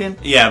was thinking.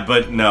 Yeah,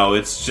 but no,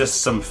 it's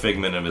just some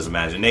figment of his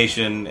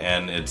imagination,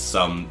 and it's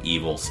some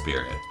evil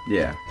spirit.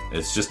 Yeah.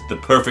 It's just the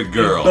perfect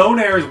girl.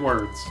 Bonaire's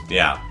words.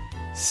 Yeah.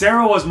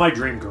 Sarah was my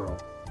dream girl.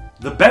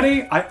 The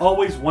Betty I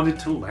always wanted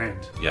to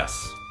land, Yes.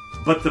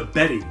 but the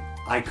Betty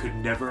I could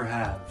never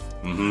have.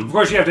 Mm-hmm. Of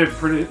course, you have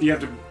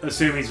to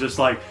assume he's just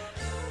like,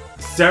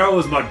 Sarah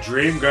was my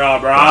dream girl,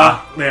 brah.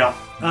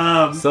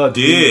 Yeah. So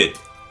Dude.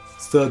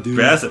 So dude.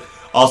 Impressive.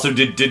 Also,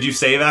 did you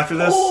save after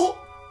this?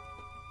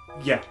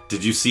 Yeah.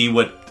 Did you see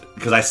what?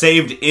 Because I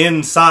saved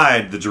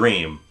inside the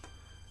dream,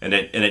 and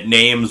it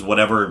names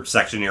whatever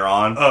section you're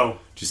on. Oh.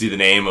 Did you see the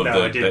name of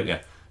No, I didn't. yeah.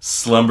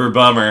 Slumber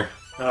Bummer?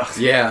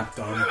 Yeah.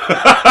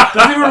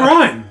 Doesn't even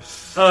rhyme.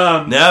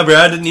 No, bro,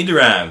 I didn't need to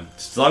rhyme.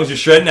 As long as you're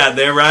shredding out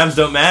there, rhymes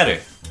don't matter.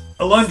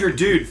 Alundra,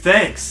 dude,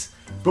 thanks.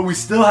 But we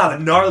still have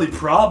a gnarly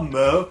problem,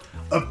 Mo.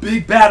 a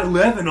big bad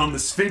 11 on the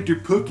sphincter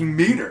pucking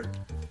meter.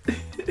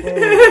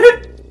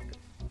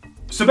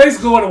 So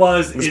basically what it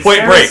was It's is Point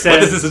Sarah Break. said,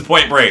 What this is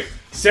Point Break.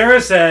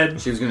 Sarah said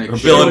She was gonna Or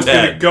she Bill and was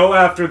going to Ted. go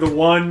after the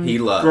one He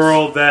loves.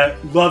 girl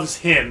that loves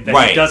him that he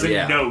Right, doesn't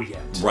yeah. know yet.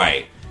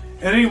 Right.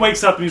 And then he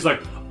wakes up and he's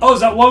like, oh,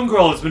 is that one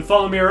girl that's been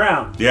following me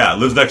around? Yeah,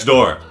 lives next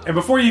door. And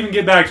before you even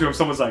get back to him,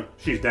 someone's like,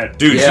 she's dead.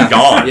 Dude, Yeah. she's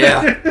gone.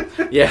 Yeah.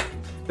 Yeah.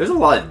 There's a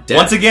lot of death.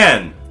 Once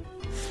again,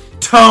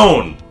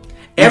 tone.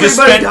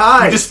 Everybody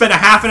dies. You just spent a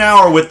half an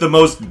hour with the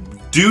most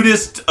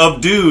dudest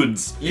of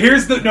dudes.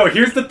 Here's the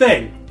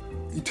thing.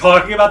 You're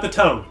talking about the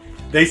tone.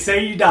 They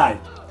say you died.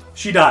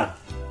 She died.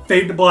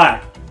 Fade to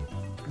black.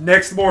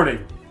 Next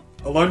morning,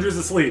 Alundra's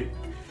asleep.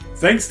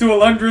 Thanks to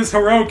Alundra's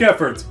heroic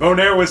efforts,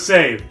 Bonaire was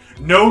saved.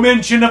 No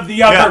mention of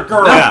the other Yeah,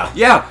 girl. yeah.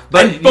 Yeah,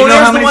 but And you know Bonaire's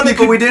how the many one that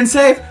people could- we didn't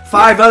save?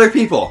 5 other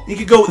people. You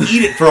could go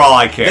eat it for all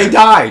I care. They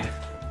died.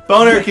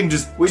 Bonaire can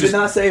just. We just, did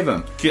not save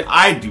them.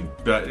 I do.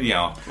 You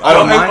know. I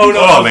don't mind.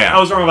 Oh, man. I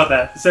was wrong about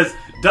that. It says,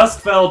 dusk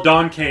fell,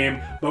 dawn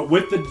came, but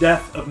with the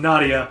death of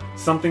Nadia,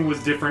 something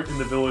was different in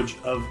the village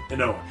of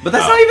Inoa. But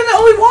that's not even the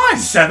only one.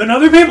 7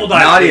 other people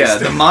died. Nadia, at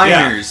least. the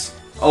miners,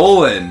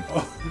 Olin.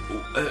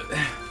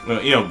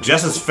 You know,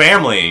 Jess's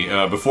family,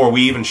 before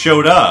we even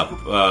showed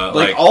up.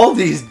 Like all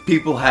these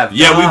people have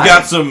Yeah, died. we've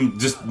got some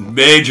just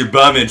major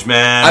bummage,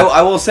 man.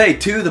 I will say,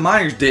 2 of the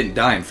miners didn't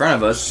die in front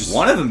of us.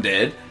 One of them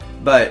did,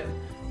 but...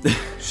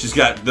 She's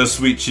got those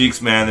sweet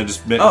cheeks, man. They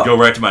just Oh. go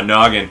right to my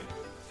noggin.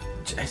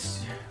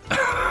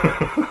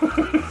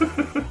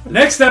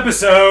 Next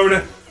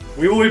episode,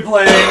 we will be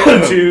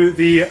playing to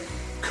the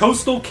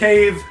coastal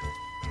cave,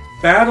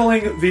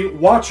 battling the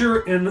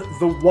Watcher in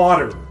the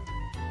water.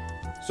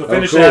 So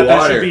finish cool, that.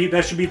 water.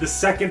 That should be the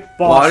second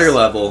boss. Water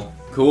level.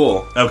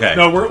 Cool. Okay.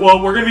 No, we're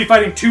going to be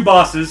fighting 2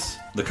 bosses.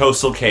 The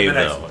coastal cave, The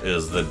next though, one.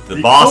 is the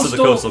boss of the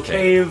coastal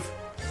cave.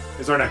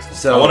 Is our next one.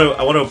 So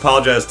I want to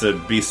apologize to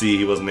BC.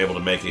 He wasn't able to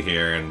make it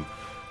here, and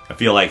I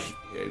feel like,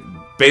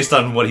 based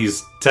on what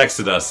he's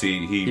texted us,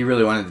 he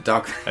really wanted to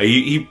talk.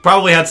 he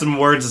probably had some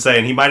words to say,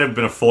 and he might have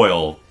been a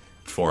foil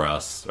for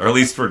us, or at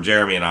least for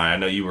Jeremy and I. I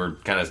know you were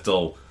kind of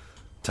still,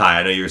 Ty.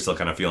 I know you were still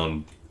kind of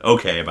feeling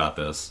okay about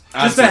this.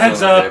 Just a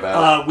heads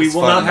up, we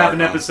will not have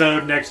an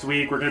episode next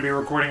week. We're going to be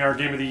recording our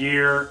Game of the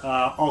Year,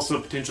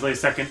 also potentially a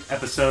second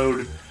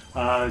episode.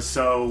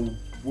 So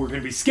we're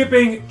going to be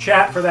skipping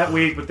chat for that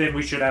week, but then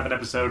we should have an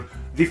episode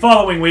the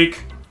following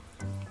week.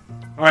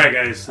 All right,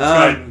 guys, let's go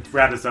ahead and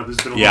wrap this up. This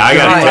has been a Yeah,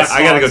 long Nice.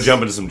 I gotta go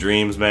jump into some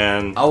dreams,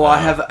 man. Oh, I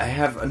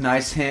have a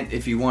nice hint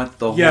if you want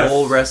the Yes.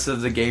 whole rest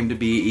of the game to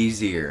be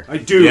easier. I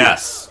do.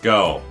 Yes,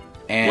 go.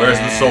 And Where's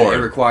the sword?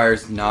 It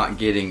requires not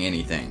getting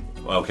anything.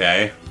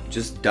 Okay.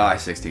 Just die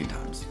 16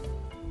 times.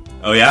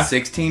 Oh yeah.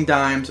 16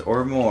 times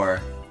or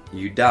more,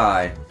 you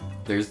die.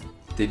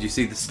 Did you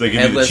see the They give you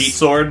the headless cheat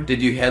sword.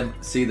 Did you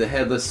see the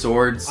headless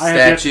sword I have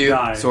yet to statue?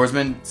 die.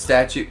 Swordsman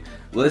statue.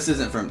 Well, this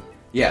isn't from.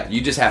 Yeah,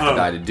 you just have to Oh.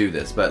 die to do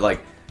this. But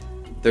like,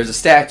 there's a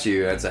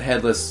statue. It's a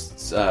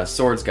headless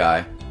swords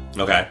guy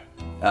Okay.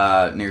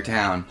 near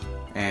town,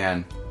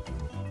 and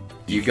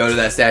you go to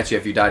that statue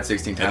if you died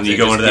 16 times. And you it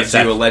go just into that gives you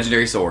statue. a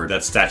legendary sword.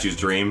 That statue's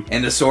dream.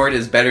 And the sword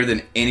is better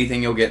than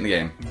anything you'll get in the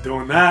game.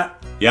 Doing that.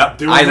 Yep.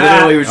 Doing I that.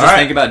 literally was just All right.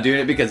 thinking about doing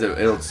it because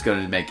it's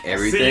going to make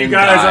everything. See you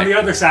guys die. on the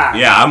other side.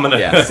 Yeah, I'm gonna.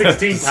 Yeah.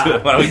 16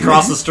 times. Why don't we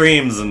cross the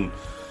streams and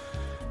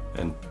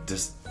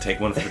just take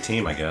one for the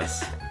team, I guess.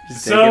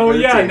 Just take it So for the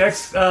yeah, team.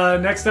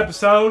 next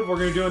episode we're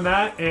gonna be doing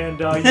that, and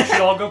you should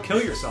all go kill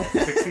yourself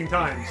 16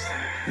 times.